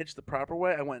I didn't hitch the proper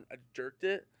way. I jerked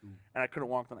it, and I couldn't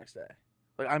walk the next day.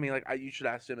 You should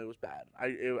ask him. It was bad.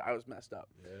 I was messed up.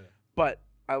 Yeah. But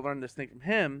I learned this thing from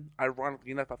him.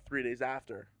 Ironically enough, about 3 days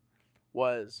after,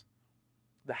 was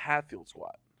the Hatfield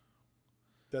squat.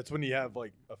 That's when you have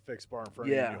like a fixed bar in front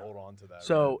of you and you hold on to that.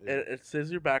 So right? it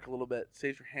saves your back a little bit,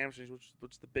 saves your hamstrings,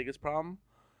 which is the biggest problem,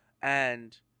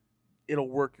 and it'll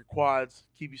work your quads,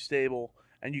 keep you stable,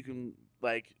 and you can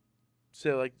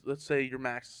let's say your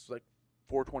max is like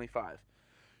 425.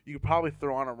 You could probably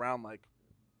throw on around like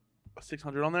a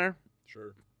 600 on there.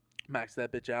 Sure. Max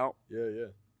that bitch out. Yeah.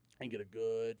 And get a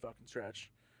good fucking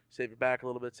stretch. Save your back a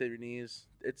little bit, save your knees.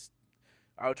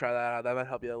 I would try that out. That might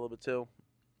help you out a little bit too.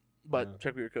 But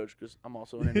check with your coach because I'm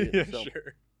also an idiot. Yeah, so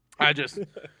sure. I just,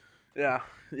 yeah.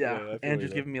 I And feel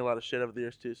just you. giving me a lot of shit over the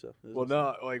years too. So Well,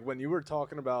 no, like when you were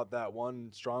talking about that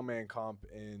one strongman comp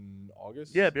in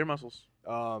August. yeah, beer muscles.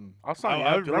 I'll sign you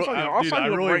up, dude. I'll sign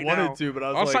you up really right wanted now. to, but I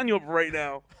was I'll like, sign you up right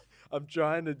now. I'm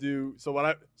trying to do so.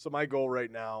 My goal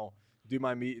right now, do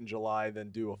my meet in July, then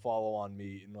do a follow-on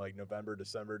meet in like November,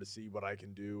 December to see what I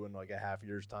can do in like a half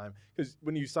year's time. Because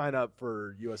when you sign up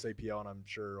for USAPL, and I'm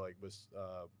sure like with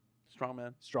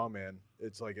Strongman,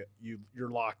 it's like you're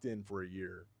locked in for a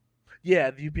year.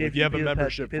 Yeah, you pay. Like you have a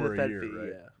membership for for a year, fee,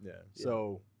 right? Yeah.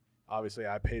 So obviously,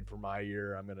 I paid for my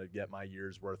year. I'm gonna get my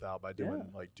year's worth out by doing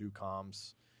like 2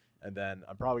 comps, and then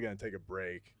I'm probably gonna take a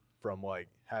break from like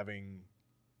having.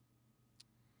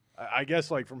 I guess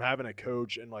like from having a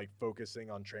coach and like focusing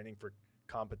on training for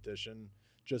competition,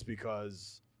 just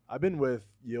because I've been with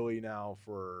Yili now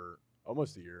for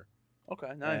almost a year.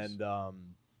 Okay, nice. And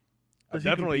I've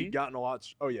definitely gotten a lot.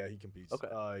 Oh yeah, he competes. Okay.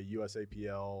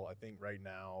 USAPL, I think right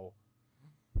now.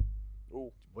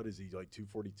 Oh, what is he, like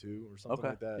 242 or something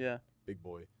like that? Yeah, big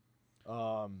boy.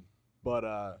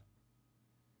 But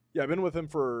yeah, I've been with him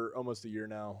for almost a year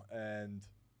now, and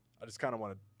I just kind of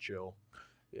want to chill.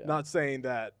 Yeah. Not saying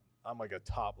that I'm like a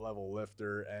top level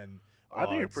lifter, and I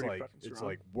think you're pretty fucking strong. It's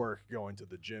like work going to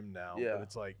the gym now. Yeah. But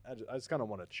it's like I just kind of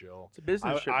want to chill. It's a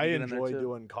business trip. I enjoy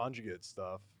doing conjugate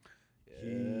stuff. Yeah.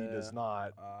 He does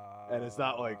not, and it's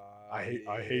not like I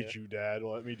hate you, Dad.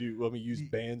 Let me use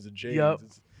bands and chains. Yep.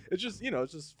 It's just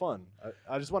it's just fun.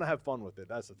 I just want to have fun with it.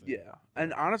 That's the thing. Yeah,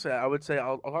 and honestly, I would say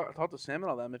I'll talk to Sam and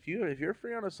all them. If you're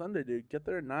free on a Sunday, dude, get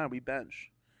there at 9. We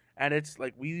bench, and it's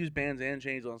like we use bands and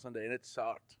chains on Sunday, and it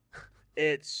sucked.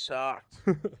 It sucked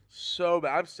so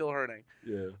bad. I'm still hurting.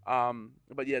 Yeah.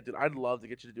 But yeah, dude, I'd love to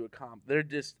get you to do a comp. They're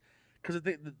just because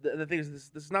the thing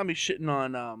is this is not me shitting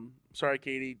on. Sorry,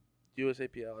 Katie,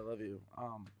 USAPL, I love you.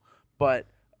 But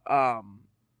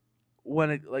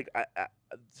when it like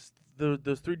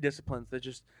those 3 disciplines that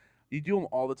just you do them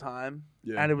all the time,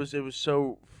 and it was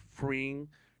so freeing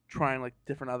trying like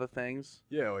different other things.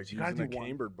 Yeah, like so using a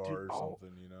cambered bar or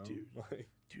something, you know.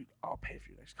 Dude, I'll pay for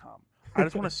your next comp. I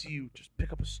just want to see you just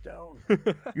pick up a stone.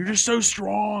 You're just so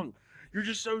strong.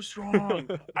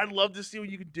 I'd love to see what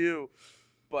you can do,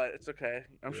 but it's okay.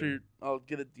 I'm sure I'll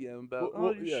get a DM about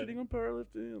you're shitting on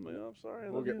powerlifting. I'm like, I'm sorry.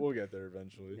 We'll get there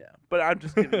eventually. Yeah, but I'm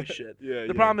just giving you shit.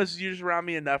 The problem is you're just around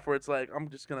me enough where it's like I'm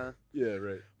just gonna. Yeah,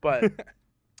 right. But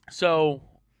so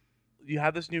you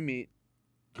have this new meet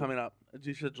coming up.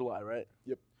 You said July, right?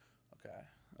 Yep. Okay.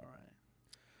 All right.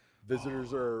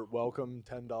 Visitors are welcome.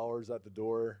 $10 at the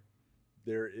door.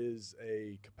 There is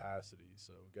a capacity,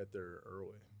 so get there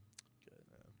early. Good.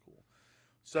 Yeah, cool.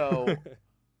 So,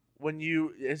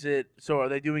 are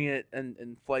they doing it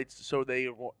in flights? So do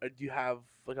you have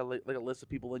like a list of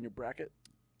people in your bracket?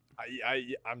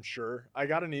 I'm sure. I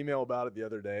got an email about it the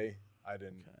other day. I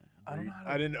didn't. Okay.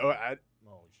 I don't know.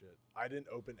 Holy shit! I didn't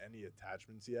open any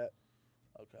attachments yet.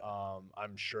 Okay.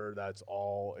 I'm sure that's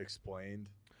all explained.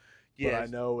 Yeah. But I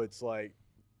know it's like.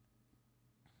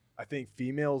 I think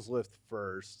females lift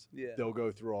first. Yeah. They'll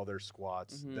go through all their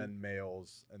squats, then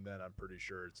males, and then I'm pretty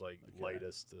sure it's like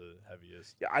lightest to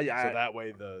heaviest. Yeah. So that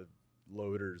way the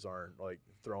loaders aren't like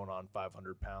throwing on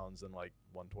 500 pounds and like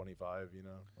 125. You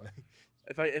know.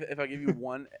 If I give you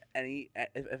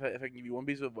if I can give you one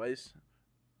piece of advice,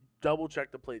 double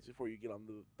check the plates before you get on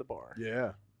the bar.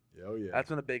 Yeah. Oh yeah. That's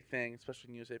been a big thing,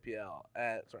 especially in USAPL.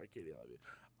 Sorry, Katie, I love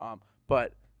you.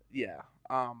 But yeah.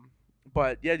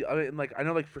 But yeah, I mean, like I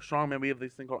know, like for strongman, we have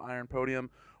this thing called Iron Podium,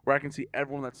 where I can see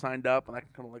everyone that's signed up, and I can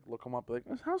kind of like look them up, like,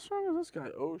 how strong is this guy?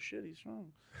 Oh shit, he's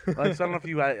strong. Like, so I don't know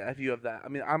if you have that. I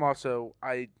mean, I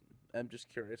am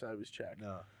just curious. I always check.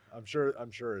 No, I'm sure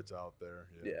it's out there.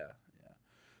 Yeah.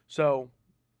 So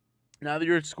now that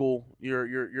you're at school,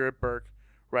 you're at Burke,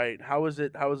 right? How is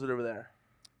it over there?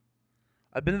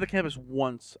 I've been to the campus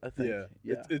once, I think.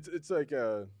 Yeah. It's like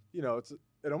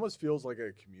it almost feels like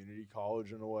a community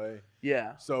college in a way.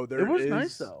 Yeah. So it was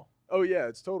nice though. Oh yeah,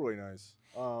 it's totally nice.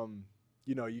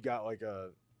 You got like I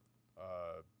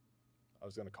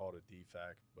was gonna call it a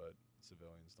DFAC, but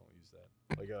civilians don't use that.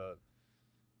 Like a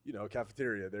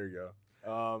cafeteria. There you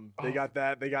go. They got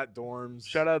that. They got dorms.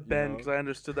 Shout out Ben, because I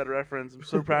understood that reference. I'm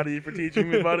so proud of you for teaching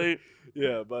me, buddy.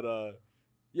 Yeah, but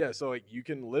so like you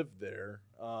can live there.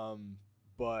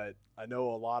 But I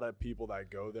know a lot of people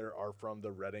that go there are from the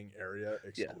Reading area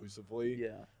exclusively.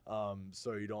 Yeah.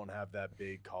 So you don't have that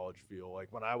big college feel. Like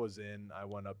when I was I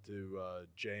went up to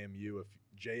JMU a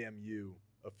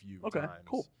few times. Okay,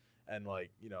 cool. And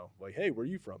like, hey, where are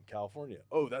you from? California.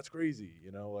 Oh, that's crazy.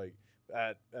 Like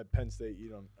at Penn State, you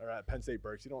don't, or at Penn State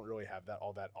Berks, you don't really have that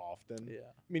all that often. Yeah.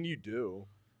 I mean, you do.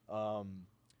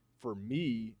 For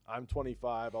me, I'm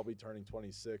 25. I'll be turning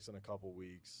 26 in a couple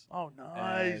weeks. Oh,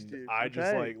 nice, and dude. I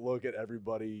just like look at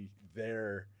everybody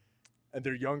there, and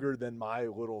they're younger than my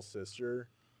little sister.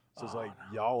 So it's like,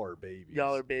 y'all are babies.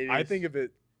 Y'all are babies. I think of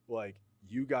it like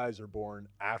you guys are born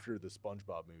after the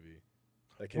SpongeBob movie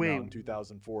that came out in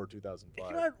 2004,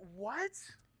 2005. What?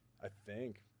 I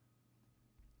think.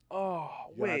 Oh,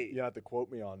 wait. You have to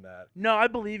quote me on that. No, I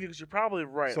believe you because you're probably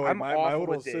right. So I'm my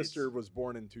little sister was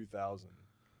born in 2000.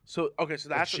 So, okay, so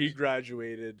that's... she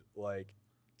graduated like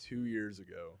 2 years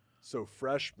ago. So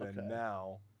freshmen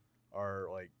now are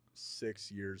like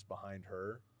 6 years behind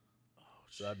her. Oh,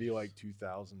 so that'd be like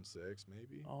 2006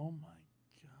 maybe. Oh, my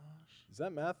gosh. Is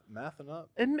that mathing up?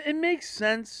 It makes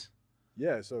sense.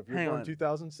 Yeah, so if you're born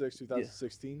 2006,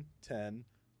 2016, 10.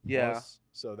 Yeah. Plus,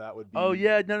 so that would be... Oh,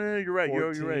 yeah. No, you're right.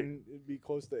 14, you're right. It'd be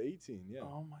close to 18, yeah.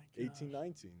 Oh, my gosh. 18,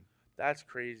 19. That's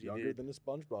crazy, Younger than the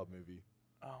SpongeBob movie.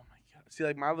 Oh, my God. See,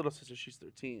 like, my little sister, she's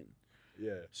 13.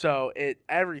 Yeah. So,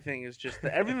 everything is just...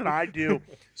 everything that I do...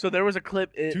 So, there was a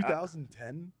clip...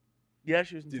 2010? Yeah,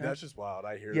 she was in Dude, 10. that's just wild.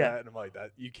 I hear that, and I'm like,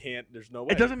 that you can't... There's no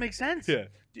way. It doesn't make sense. Yeah.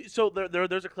 So,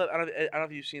 there's a clip... I don't know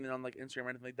if you've seen it on, like, Instagram or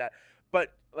anything like that.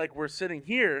 But, like, we're sitting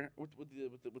here with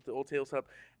the old table setup,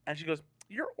 and she goes,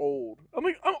 "You're old." I'm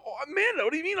like, Amanda,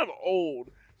 what do you mean I'm old?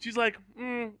 She's like,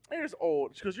 I'm just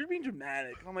old. She goes, "You're being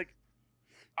dramatic." And I'm like,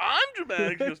 I'm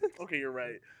dramatic. She goes, "Okay, you're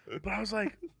right." But I was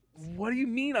like, what do you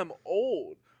mean I'm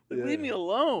old? Like, leave me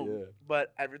alone. Yeah.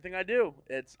 But everything I do,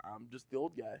 I'm just the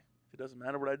old guy. It doesn't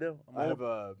matter what I do. I have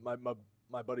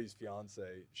my buddy's fiance.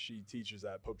 She teaches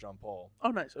at Pope John Paul.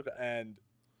 Oh, nice. Okay. And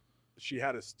she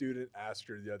had a student ask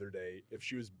her the other day if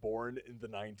she was born in the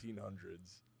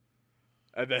 1900s.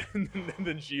 And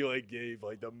then she like gave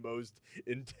like the most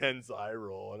intense eye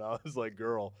roll, and I was like,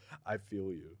 "Girl, I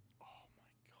feel you." Oh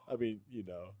my God. I mean,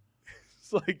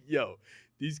 it's like, yo,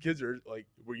 these kids are like,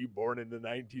 were you born in the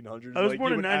 1900s? I was like,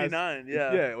 born in 99.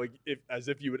 Yeah. Yeah, like as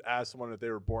if you would ask someone if they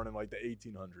were born in like the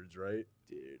 1800s, right?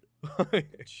 Dude.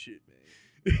 Shit,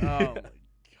 man. Oh my God.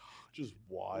 Just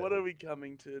wild. What are we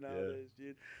coming to nowadays,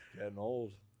 dude? Getting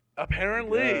old.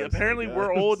 Apparently,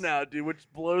 we're old now, dude, which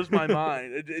blows my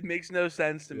mind. It makes no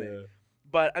sense to me.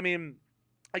 But I mean,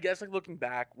 I guess like looking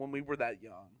back when we were that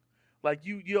young, like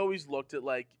you always looked at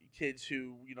like kids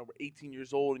who were 18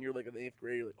 years old, and you're like in the 8th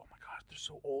grade, you're like, oh my gosh, they're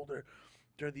so old.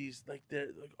 They're these they're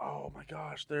like, oh my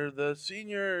gosh, they're the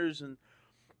seniors, and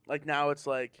like now it's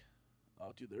like,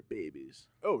 oh dude, they're babies.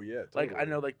 Oh yeah, totally. Like I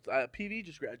know like PV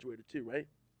just graduated too, right?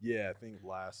 Yeah, I think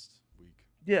last week.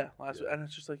 Yeah, last week, and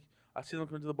it's just like. I see them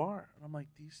come to the bar, and I'm like,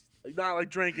 these, like, not like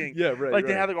drinking. Yeah, right. Like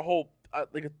they have like a whole,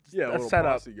 like a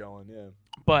setup going. Yeah.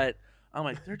 But I'm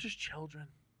like, they're just children.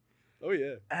 Oh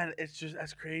yeah. And it's just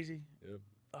that's crazy. Yep.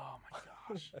 Oh my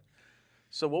gosh.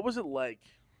 So what was it like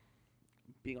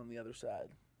being on the other side?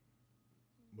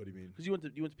 What do you mean? Because you went to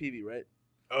PV, right?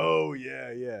 Oh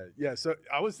yeah. So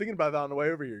I was thinking about that on the way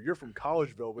over here. You're from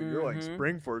Collegeville, but you're like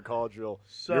Springford, Collegeville.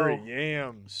 So you're a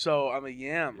yam. So I'm a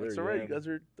yam. That's all right. You guys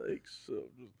are dykes. So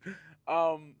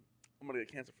I'm gonna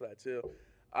get canceled for that too.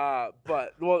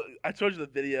 But I told you the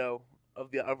video of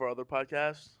our other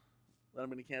podcast that I'm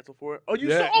gonna cancel for it. Oh,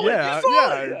 you saw it. You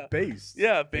saw it. Yeah. Based.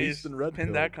 Yeah, based. and Red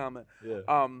Pinned that comment.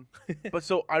 Yeah. But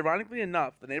so ironically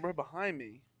enough, the neighborhood behind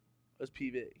me is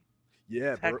PV.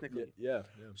 Yeah, technically. Yeah.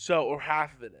 So, or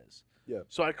half of it is. Yeah.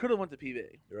 So I could have went to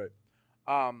PV. You're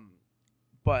right.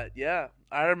 But yeah,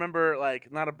 I remember like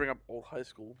not to bring up old high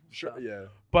school. Sure. Stuff, yeah.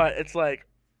 But it's like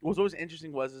what's always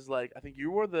interesting is like I think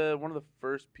you were one of the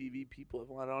first PV people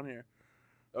I've had on here.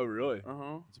 Oh really?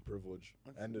 It's a privilege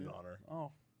and an honor.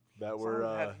 Oh. That we're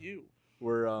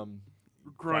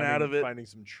growing out of it, finding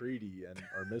some treaty and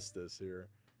armistice here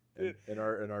in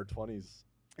our 20s.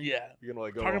 Yeah, you're gonna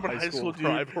like go talking to about high school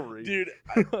rivalry, dude.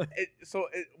 The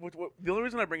only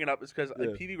reason I bring it up is because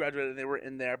like, PV graduated and they were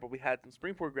in there, but we had some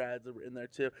Springport grads that were in there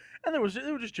too, and they were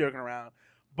just joking around.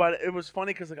 But it was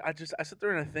funny because like I sit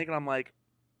there and I think and I'm like,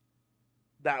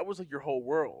 that was like your whole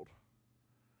world,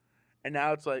 and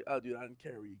now it's like, oh dude, I didn't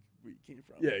care where you came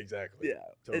from. Yeah, exactly. Yeah,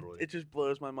 totally. It just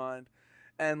blows my mind,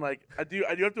 and like I do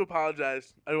have to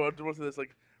apologize. I want to say this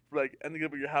like for like ending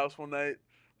up at your house one night.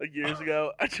 Like years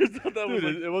ago, I just thought that was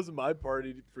like, it wasn't my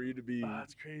party for you to be.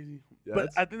 That's crazy. Yeah, but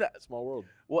I think that small world.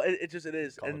 Well, it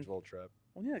is. Collegeville trap.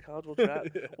 Well, yeah, Collegeville trap.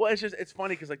 Yeah. Well, it's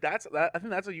funny because like I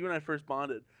think that's how you and I first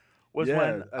bonded. Was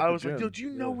when I was like, "Yo, do you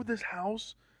know this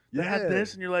house that had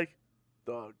this?" And you're like,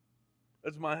 "Dog,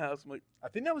 that's my house." I'm like, I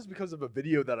think that was because of a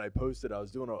video that I posted. I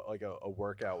was doing a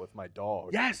workout with my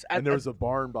dog. Yes, and there was a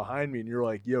barn behind me, and you're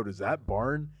like, "Yo, does that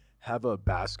barn have a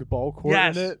basketball court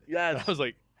Yes, in it. yes. And I was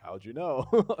like, how'd you know?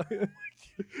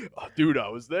 Oh, dude, I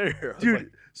was there. I was Dude,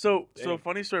 like, so damn.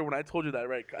 funny story. When I told you that,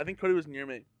 right? I think Cody was near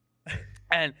me,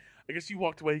 and I guess he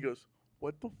walked away. He goes,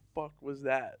 "What the fuck was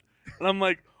that?" And I'm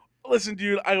like, "Listen,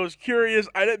 dude, I was curious.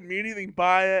 I didn't mean anything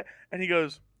by it." And he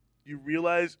goes, "You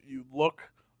realize you look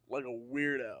like a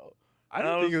weirdo." I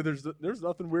And didn't think there's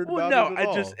nothing weird well, about no, it at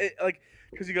all. I just like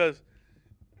because he goes,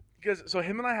 so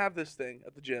him and I have this thing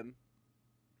at the gym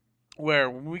where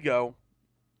when we go,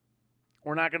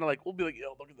 we're not gonna like we'll be like,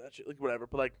 yo, look at that shit, like whatever.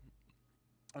 But like,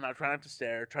 I'm not trying not to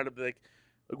stare. Try to be like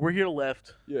we're here to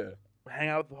lift, Yeah, hang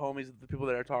out with the homies, the people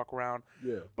there, talk around.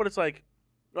 yeah, But it's like,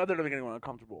 not that making anyone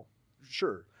uncomfortable.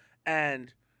 sure.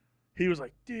 And he was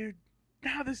like, dude,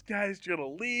 now this guy's gonna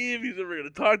leave. He's never gonna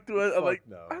talk to us. I'm Fuck like,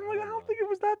 no. I No. don't think it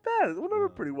was that bad. It went over No.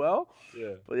 pretty well.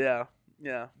 Yeah. But yeah.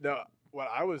 No, what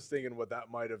I was thinking, what that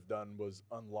might have done was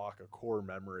unlock a core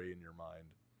memory in your mind.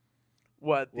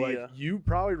 What the? Like you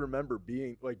probably remember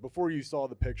being like before you saw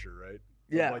the picture, right?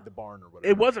 Yeah. Of, like the barn or whatever.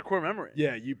 It was a core memory.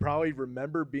 Yeah, you probably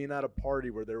remember being at a party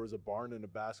where there was a barn and a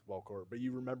basketball court, but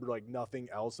you remember like nothing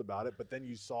else about it. But then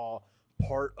you saw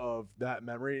part of that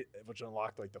memory, which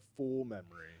unlocked like the full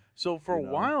memory. So for a You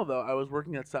know? while though, I was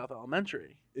working at South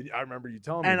Elementary, I remember you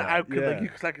telling me and that. I could yeah.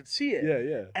 because I could see it.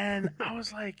 Yeah. And I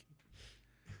was like,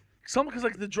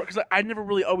 because I never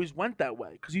really always went that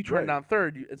way. Because you turn Right. down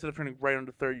third, instead of turning right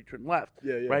onto third, you turn left.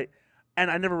 Yeah. Right. And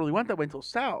I never really went that way until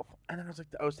South. And then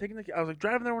I was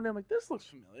driving there one day. I'm like, this looks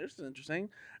familiar. This is interesting.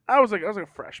 I was like a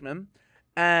freshman,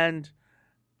 and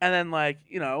then like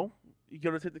you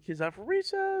go to take the kids out for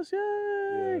recess, yay!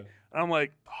 Yeah. And I'm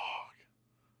like, dog,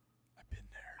 I've been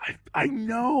there. I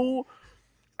know.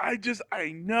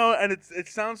 I know, and it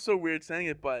sounds so weird saying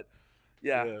it, but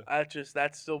yeah.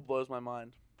 That still blows my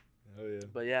mind. Oh yeah.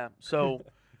 But yeah, so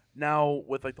now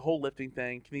with like the whole lifting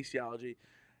thing, kinesiology,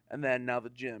 and then now the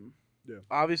gym. Yeah.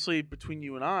 Obviously, between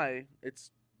you and I,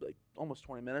 it's like almost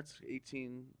 20 minutes,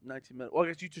 18, 19 minutes. Well, I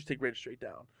guess you just take right straight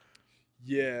down.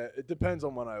 Yeah, it depends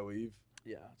on when I leave.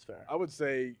 Yeah, that's fair. I would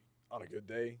say on a good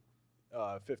day,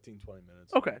 15, 20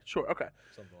 minutes. Okay, sure. Okay.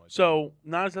 Something like So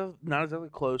not exactly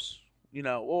close,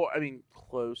 Well, I mean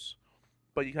close,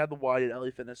 but you had the Y at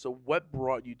LA Fitness. So what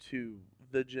brought you to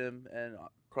the gym and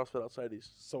CrossFit outside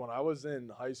East? So when I was in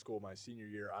high school, my senior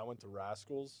year, I went to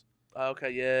Rascals.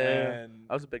 Okay, yeah. And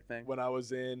That was a big thing. when I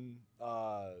was in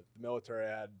the military,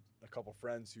 I had a couple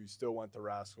friends who still went to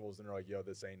Rascals, and they're like, yo,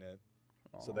 this ain't it.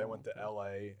 So they went to LA,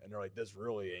 and they're like, this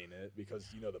really ain't it, because,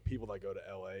 the people that go to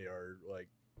LA are, like,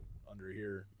 under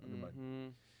here. Under my,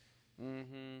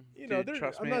 Dude,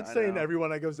 trust I'm me, not I saying know. everyone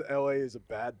that goes to LA is a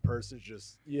bad person. It's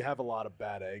just you have a lot of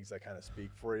bad eggs that kind of speak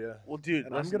for you. Well, dude,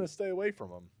 And I'm listen, going to stay away from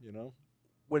them,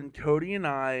 when Cody and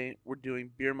I were doing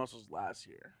beer muscles last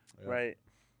year, Yeah. right?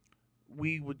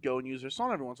 We would go and use their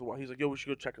sauna every once in a while. He's like, "Yo, we should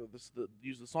go check out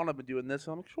use the sauna. I've been doing this."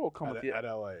 And I'm like, "Sure, I'll come with you." At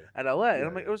LA. At LA, and Yeah,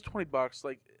 I'm like, yeah. "It was $20.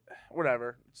 Like,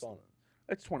 whatever. Sauna.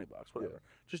 It's $20, whatever.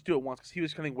 Just do it once because he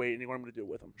was cutting weight and he wanted me to do it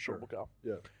with him. Sure, Sure. we'll go."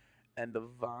 Yeah. And the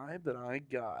vibe that I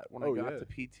got when Oh, I got yeah. to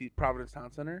PT Providence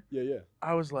Town Center, Yeah.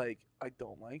 I was like, I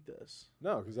don't like this.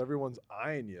 No, because everyone's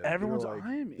eyeing you. Everyone's They're like,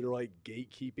 eyeing me. They're like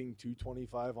gatekeeping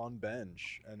 225 on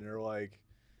bench, and they're like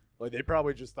they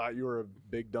probably just thought you were a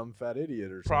big dumb fat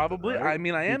idiot or something. Probably. right? I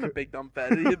mean, I am a Because- big dumb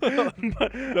fat idiot.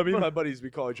 I mean, my buddies, we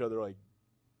call each other like.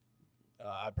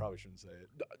 I probably shouldn't say it.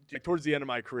 Like, towards the end of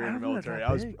my career in the don't think military,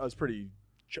 that's I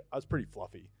that was pretty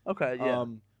fluffy. Okay, yeah.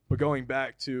 But going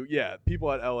back to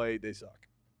people at LA, they suck.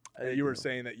 They And you were do.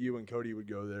 saying that you and Cody would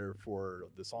go there for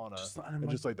the sauna, I'm and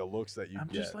like- just like the looks that you I'm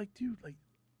get. just like, dude, like,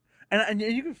 and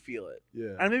you can feel it.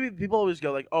 yeah, And maybe people always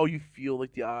go like, "Oh, you feel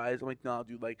like the eyes." I'm like, "No,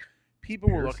 dude. Like, people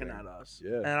were looking Piercing. at us."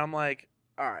 Yeah. And I'm like,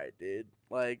 "All right, dude.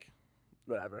 Like,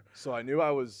 whatever." So I knew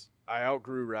I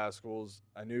outgrew Rascals.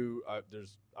 I knew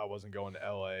I wasn't going to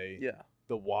LA. Yeah.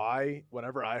 The Y,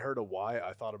 whenever I heard a Y,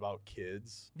 I thought about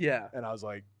kids, Yeah. and I was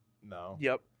like, no.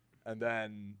 Yep. And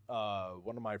then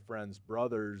one of my friend's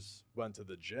brothers went to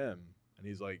the gym, and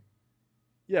he's like,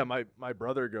 yeah, my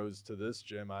brother goes to this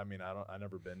gym. I mean, I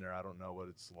never been there. I don't know what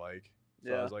it's like.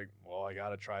 So I Yeah. was like, well, I got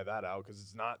to try that out because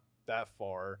it's not that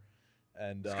far.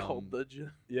 And It's called the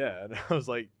gym. yeah, and I was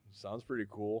like, sounds pretty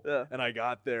cool. Yeah. And I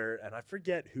got there, and I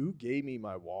forget who gave me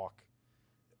my walk.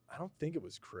 I don't think it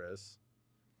was Chris.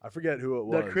 I forget who it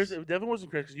was. No, Chris. It definitely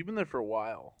wasn't Chris because you've been there for a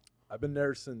while. I've been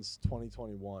there since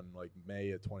 2021, like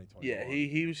May of 2021. Yeah.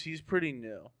 He's pretty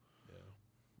new. Yeah.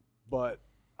 But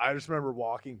I just remember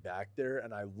walking back there,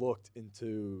 and I looked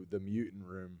into the mutant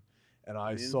room, and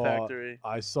I Mutant saw Factory.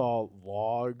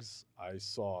 logs, I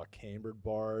saw cambered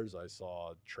bars, I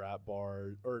saw trap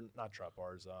bars, or not trap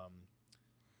bars.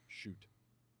 Shoot.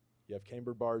 You have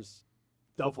Camber bars,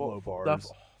 Buffalo Football-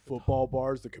 bars, football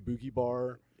bars, the Kabuki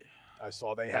bar. I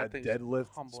saw they That had thing's deadlift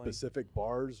humbling. specific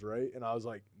bars, right? And I was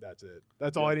like, that's it.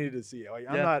 That's Yeah. all I needed to see. Like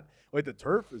I'm Yeah. not like the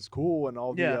turf is cool and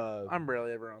all Yeah, the I'm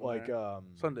rarely ever on like there.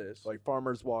 Sundays. like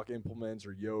farmers walk implements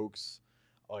or yokes,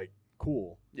 like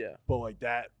cool. Yeah. But like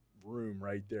that room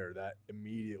right there, that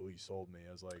immediately sold me.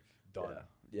 I was like, done.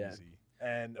 Yeah. Easy.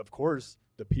 And of course,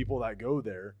 the people that go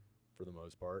there, for the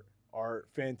most part, are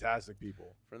fantastic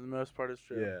people. For the most part, it's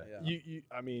true. Yeah. You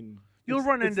I mean, You'll it's-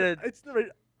 run it's- into- It's not.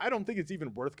 I don't think it's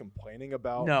even worth complaining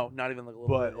about. No, not even like a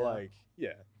little But bit. Yeah. like,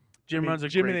 yeah. Jim runs a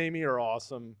Jim great. and Amy are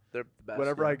awesome. They're the best.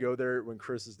 Whenever yeah. I go there, when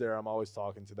Chris is there, I'm always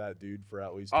talking to that dude for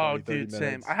at least 20, Oh, 30 dude, same.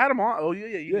 minutes. I had him on. Oh, yeah,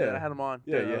 you did. Yeah. I had him on.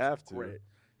 Yeah, Dude, you that was have to. Great.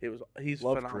 He's a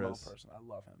Love phenomenal Chris. person. I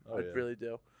love him. Oh, I yeah. really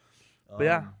do. But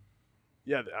yeah.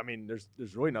 Yeah, I mean, there's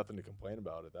really nothing to complain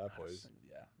about at that place.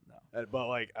 Yeah, no. But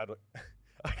like,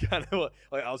 I kind of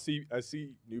like I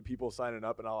see new people signing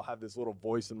up, and I'll have this little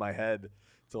voice in my head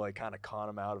to like kind of con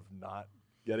them out of not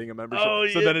getting a membership, Oh,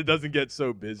 so yeah. then it doesn't get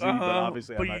so busy. But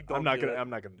obviously, But I'm you not, don't I'm not do gonna it. I'm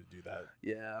not gonna do that.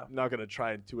 Yeah. I'm not gonna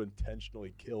try to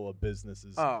intentionally kill a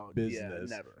business's Oh, business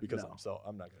yeah, never. because No.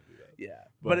 I'm not gonna do that. Yeah.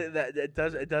 But- But it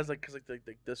does like because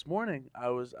like this morning I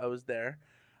was there.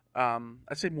 I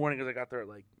say morning because I got there at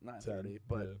like 9:30.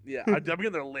 But yeah, I'm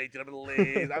getting there late. Dude. I'm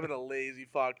in a lazy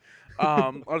fuck.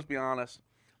 I'll just be honest.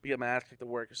 We get my ass kicked at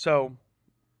work. So,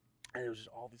 and it was just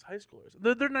all these high schoolers.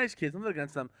 They're nice kids. I'm not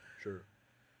against them. Sure.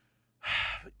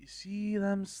 But you see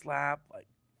them slap like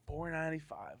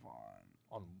 495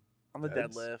 on the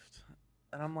Heads? deadlift,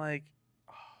 and I'm like,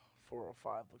 oh,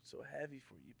 405 looks so heavy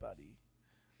for you, buddy.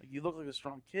 Like you look like a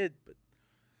strong kid, but.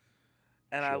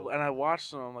 And Sure. I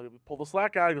watched him. I'm like, we pull the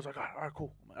slack out. He goes like, all right,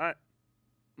 cool. I'm like, all right.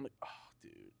 I'm like, oh,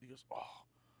 dude. He goes,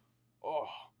 oh.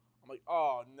 I'm like,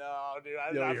 oh no, dude.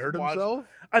 He hurt himself?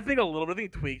 I think a little bit. I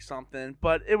think he tweaked something,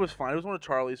 but it was fine. It was one of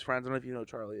Charlie's friends. I don't know if you know who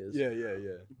Charlie is. Yeah.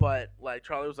 But like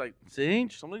Charlie was like, see, you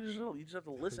just have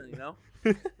to listen, you know.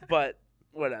 But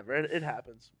whatever, it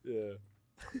happens. Yeah.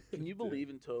 Can you believe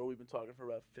in total we've been talking for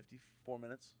about 54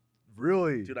 minutes?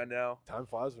 Really? Dude, I know. Time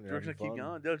flies when you're We're gonna having keep fun.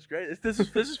 going, dude. It's great. This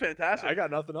is fantastic. I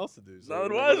got nothing else to do. So No,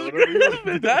 it whatever- was. It was whatever great. you It was want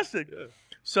to do. fantastic. Yeah.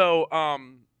 So,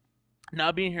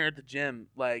 now being here at the gym,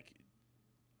 like,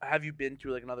 have you been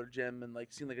to like another gym and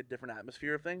like seen like a different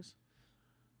atmosphere of things?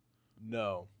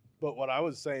 No. But what I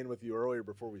was saying with you earlier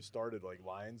before we started, like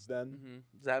Lions Den, Mm-hmm.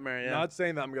 Is that Mary? Yeah. not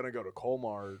saying that I'm going to go to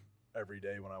Colmar every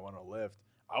day when I want to lift.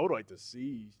 I would like to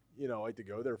see, like to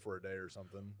go there for a day or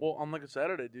something. Well, on like a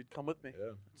Saturday, dude, come with me.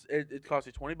 Yeah. It costs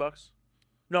you $20.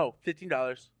 No,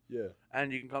 $15. Yeah.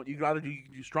 And you can come. You can either do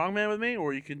strongman with me,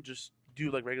 or you can just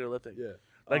do like regular lifting. Yeah.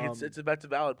 Like it's a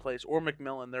valid place. Or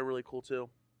McMillan, they're really cool too.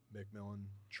 McMillan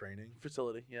training.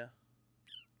 Facility, yeah.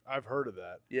 I've heard of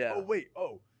that. Yeah. Oh, wait.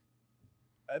 Oh.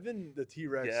 Evan the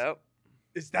T-Rex. Yeah.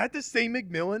 Is that the same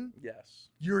McMillan? Yes.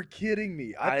 You're kidding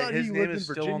me. I thought his he name lived in is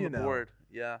Virginia still on the now. board.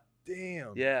 Yeah.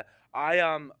 Damn. Yeah.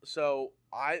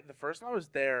 The first time I was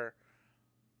there,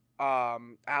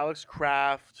 Alex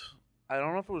Kraft, I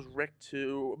don't know if it was Rick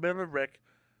too, maybe Rick,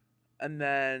 and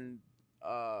then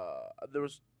there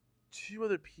was two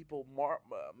other people,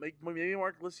 maybe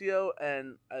Mark Licio,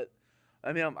 and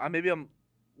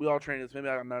we all trained this. Maybe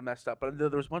I messed up, but there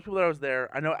was a bunch of people that I was there.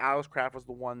 I know Alex Kraft was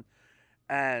the one,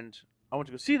 and I went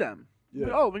to go see them. Yeah.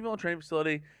 Like, oh, McMillan training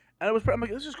facility. And I'm like,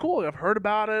 this is cool. Like, I've heard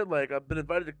about it. Like, I've been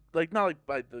invited to, like, not like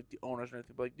by the owners or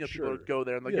anything, but like, people Sure. would go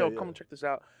there and like, Yeah, come and check this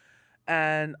out.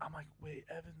 And I'm like, wait,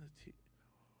 Evan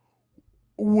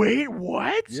wait,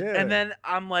 what? Yeah. And then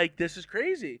I'm like, this is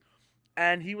crazy.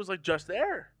 And he was like just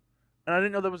there, and I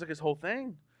didn't know that was like his whole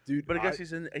thing. Dude, But I guess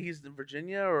he's in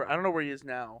Virginia, or I don't know where he is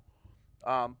now.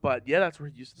 But yeah, that's where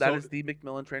he used. That is the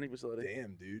McMillan training facility.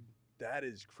 Damn, dude. That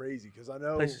is crazy because I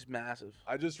know. Place is massive.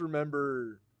 I just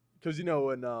remember because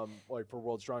when like for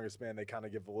World's Strongest Man, they kind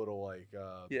of give a little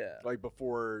like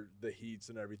before the heats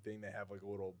and everything, they have like a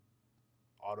little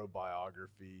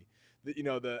autobiography.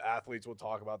 The athletes will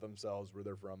talk about themselves, where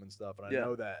they're from and stuff. And I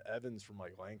know that Evan's from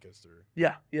like Lancaster.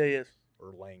 Yeah, he is.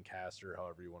 Or Lancaster,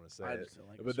 however you want to say I it. just don't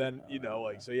like But then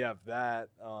so you have that,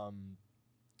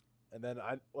 and then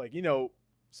I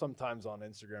sometimes on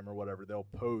Instagram or whatever they'll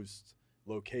post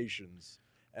locations.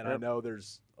 And I know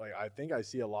there's I think I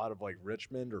see a lot of like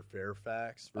Richmond or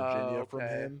Fairfax, Virginia from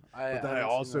him. But then I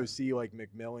also see like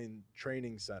McMillan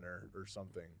Training Center or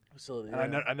something. Facility.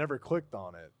 And I never clicked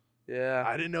on it. Yeah.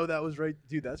 I didn't know that was right.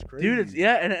 Dude, that's crazy. Dude,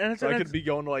 and it's so I could be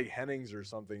going to like Hennings or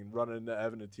something, running into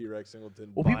Evan and T-Rex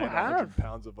Singleton. Well, buying people 100 have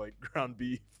pounds of like ground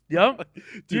beef. Yep.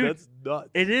 Dude, that's nuts.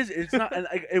 It is. It's not. And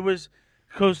it was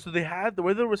because they had the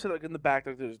way they were set like in the back.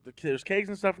 Like there's kegs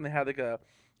and stuff, and they had like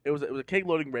it was a keg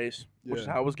loading race, which is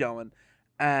Yeah. how it was going,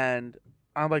 and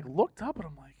I like looked up and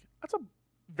I'm like, that's a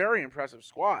very impressive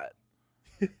squat,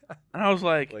 and I was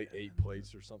like, 8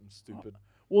 plates or something stupid.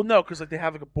 well, no, because like they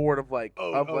have like a board of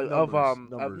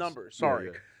numbers. numbers. Yeah, Sorry,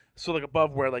 yeah. so like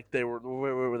above where like they were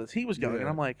where the heat was going, and Yeah.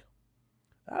 I'm like,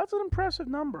 that's an impressive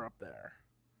number up there.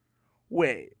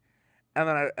 Wait, and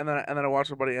then I watched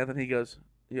my buddy Anthony. He goes,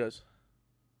 yes,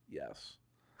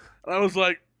 and I was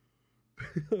like,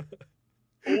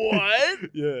 what?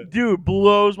 Yeah. Dude,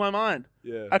 blows my mind.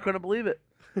 Yeah. I couldn't believe it.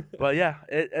 But yeah,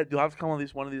 you'll have to come on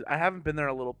one of these. I haven't been there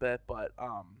in a little bit, but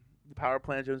the power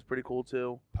plant gym is pretty cool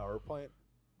too. Power plant?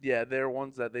 Yeah, they're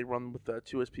ones that they run with the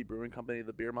 2SP Brewing Company,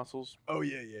 the beer muscles. Oh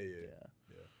yeah.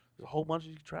 There's a whole bunch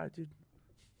you can try, dude.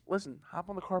 Listen, hop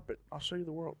on the carpet. I'll show you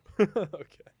the world. Okay.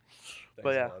 But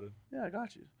Thanks, yeah. Aladdin. Yeah, I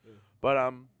got you. Yeah. But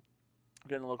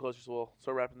getting a little closer, so we'll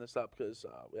start wrapping this up because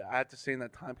I have to stay in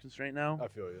that time constraint now. I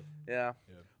feel you. Yeah.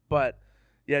 Yeah. But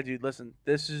yeah, dude, listen,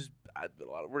 this is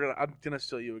I'm gonna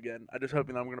steal you again. I just hope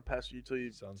I'm gonna pester you till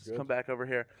you Sounds just good. come back over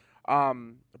here.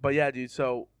 But yeah, dude.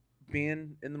 So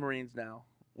being in the Marines now,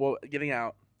 well, getting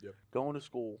out, Yep. going to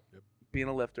school, Yep. being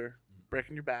a lifter,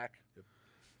 breaking your back. Yep.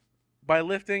 By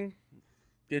lifting,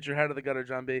 get your head out of the gutter,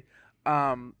 John B.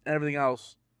 And everything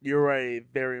else, you're a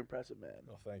very impressive man.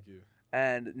 Oh, thank you.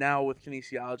 And now with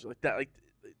kinesiology, like that, like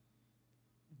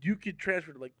you could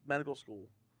transfer to like medical school.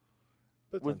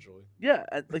 Potentially. Yeah,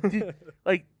 and, like dude,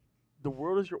 like the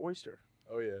world is your oyster.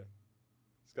 Oh yeah.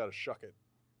 It's got to shuck it.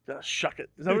 Gotta shuck it.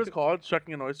 Is that what it's called?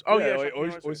 Shucking an oyster. Oh yeah, like shucking an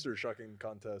oyster. oyster shucking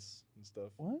contests and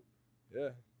stuff. What? Yeah.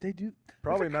 They do.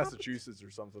 Probably There's a competition? Massachusetts or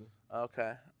something.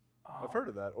 Okay. I've heard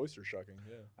of that, oyster shucking.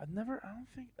 Yeah. I don't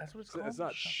think that's what it's called. It's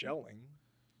not Shucking. shelling.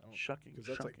 I don't- Shucking. 'cause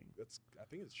that's Shucking. I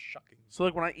think it's shucking. So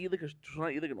like when I eat like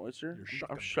an oyster,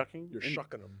 You're I'm shucking shucking. You're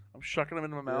shucking them. I'm shucking them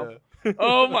into my mouth. Yeah.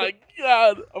 Oh my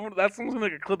god! That's someone's gonna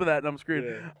make a clip of that, and I'm screwed.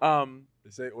 Yeah. They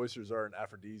say oysters are an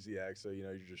aphrodisiac, so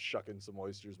you're just shucking some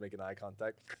oysters, making eye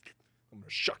contact. I'm gonna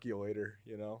shuck you later,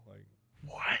 like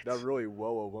What? that really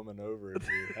woe a woman over if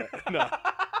you no.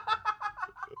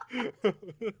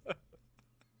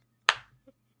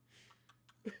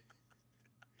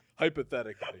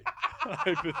 Hypothetically.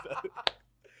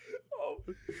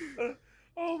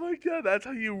 Oh my god! That's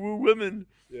how you woo women.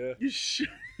 Yeah. You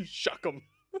Shuck them.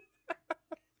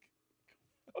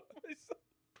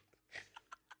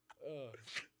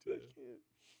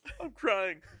 I'm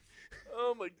crying.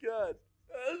 Oh my god.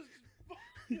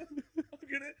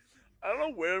 I don't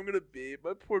know where I'm gonna be.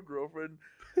 My poor girlfriend.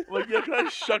 I'm like, yo, can I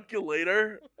shuck you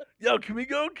later? Yo, can we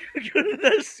go to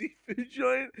that seafood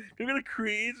joint? Can we go to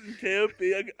Creed's and KOP?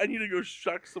 I need to go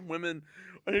shuck some women.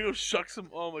 I need to go shuck some.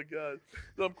 Oh my god.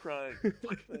 I'm crying.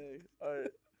 Hey, all right.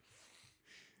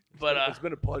 But it's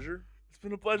been a pleasure. it's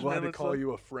been a pleasure, Glad man. to call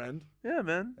you a friend, Yeah,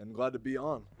 man. and glad to be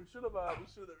on. We should have.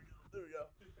 There we go.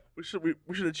 We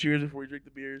should have cheers before we drink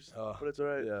the beers. But it's all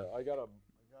right. Yeah, I know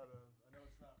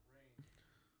it's not rain.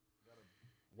 I got a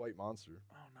white monster.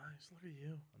 Oh, nice. Look at you. I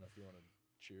don't know if you want to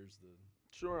cheers the.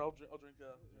 Sure, I'll drink.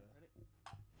 Ready?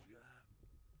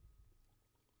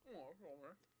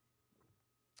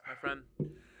 My friend,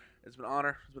 it's been an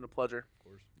honor. It's been a pleasure. Of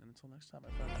course. And until next time, my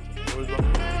friend. Always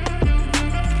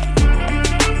welcome.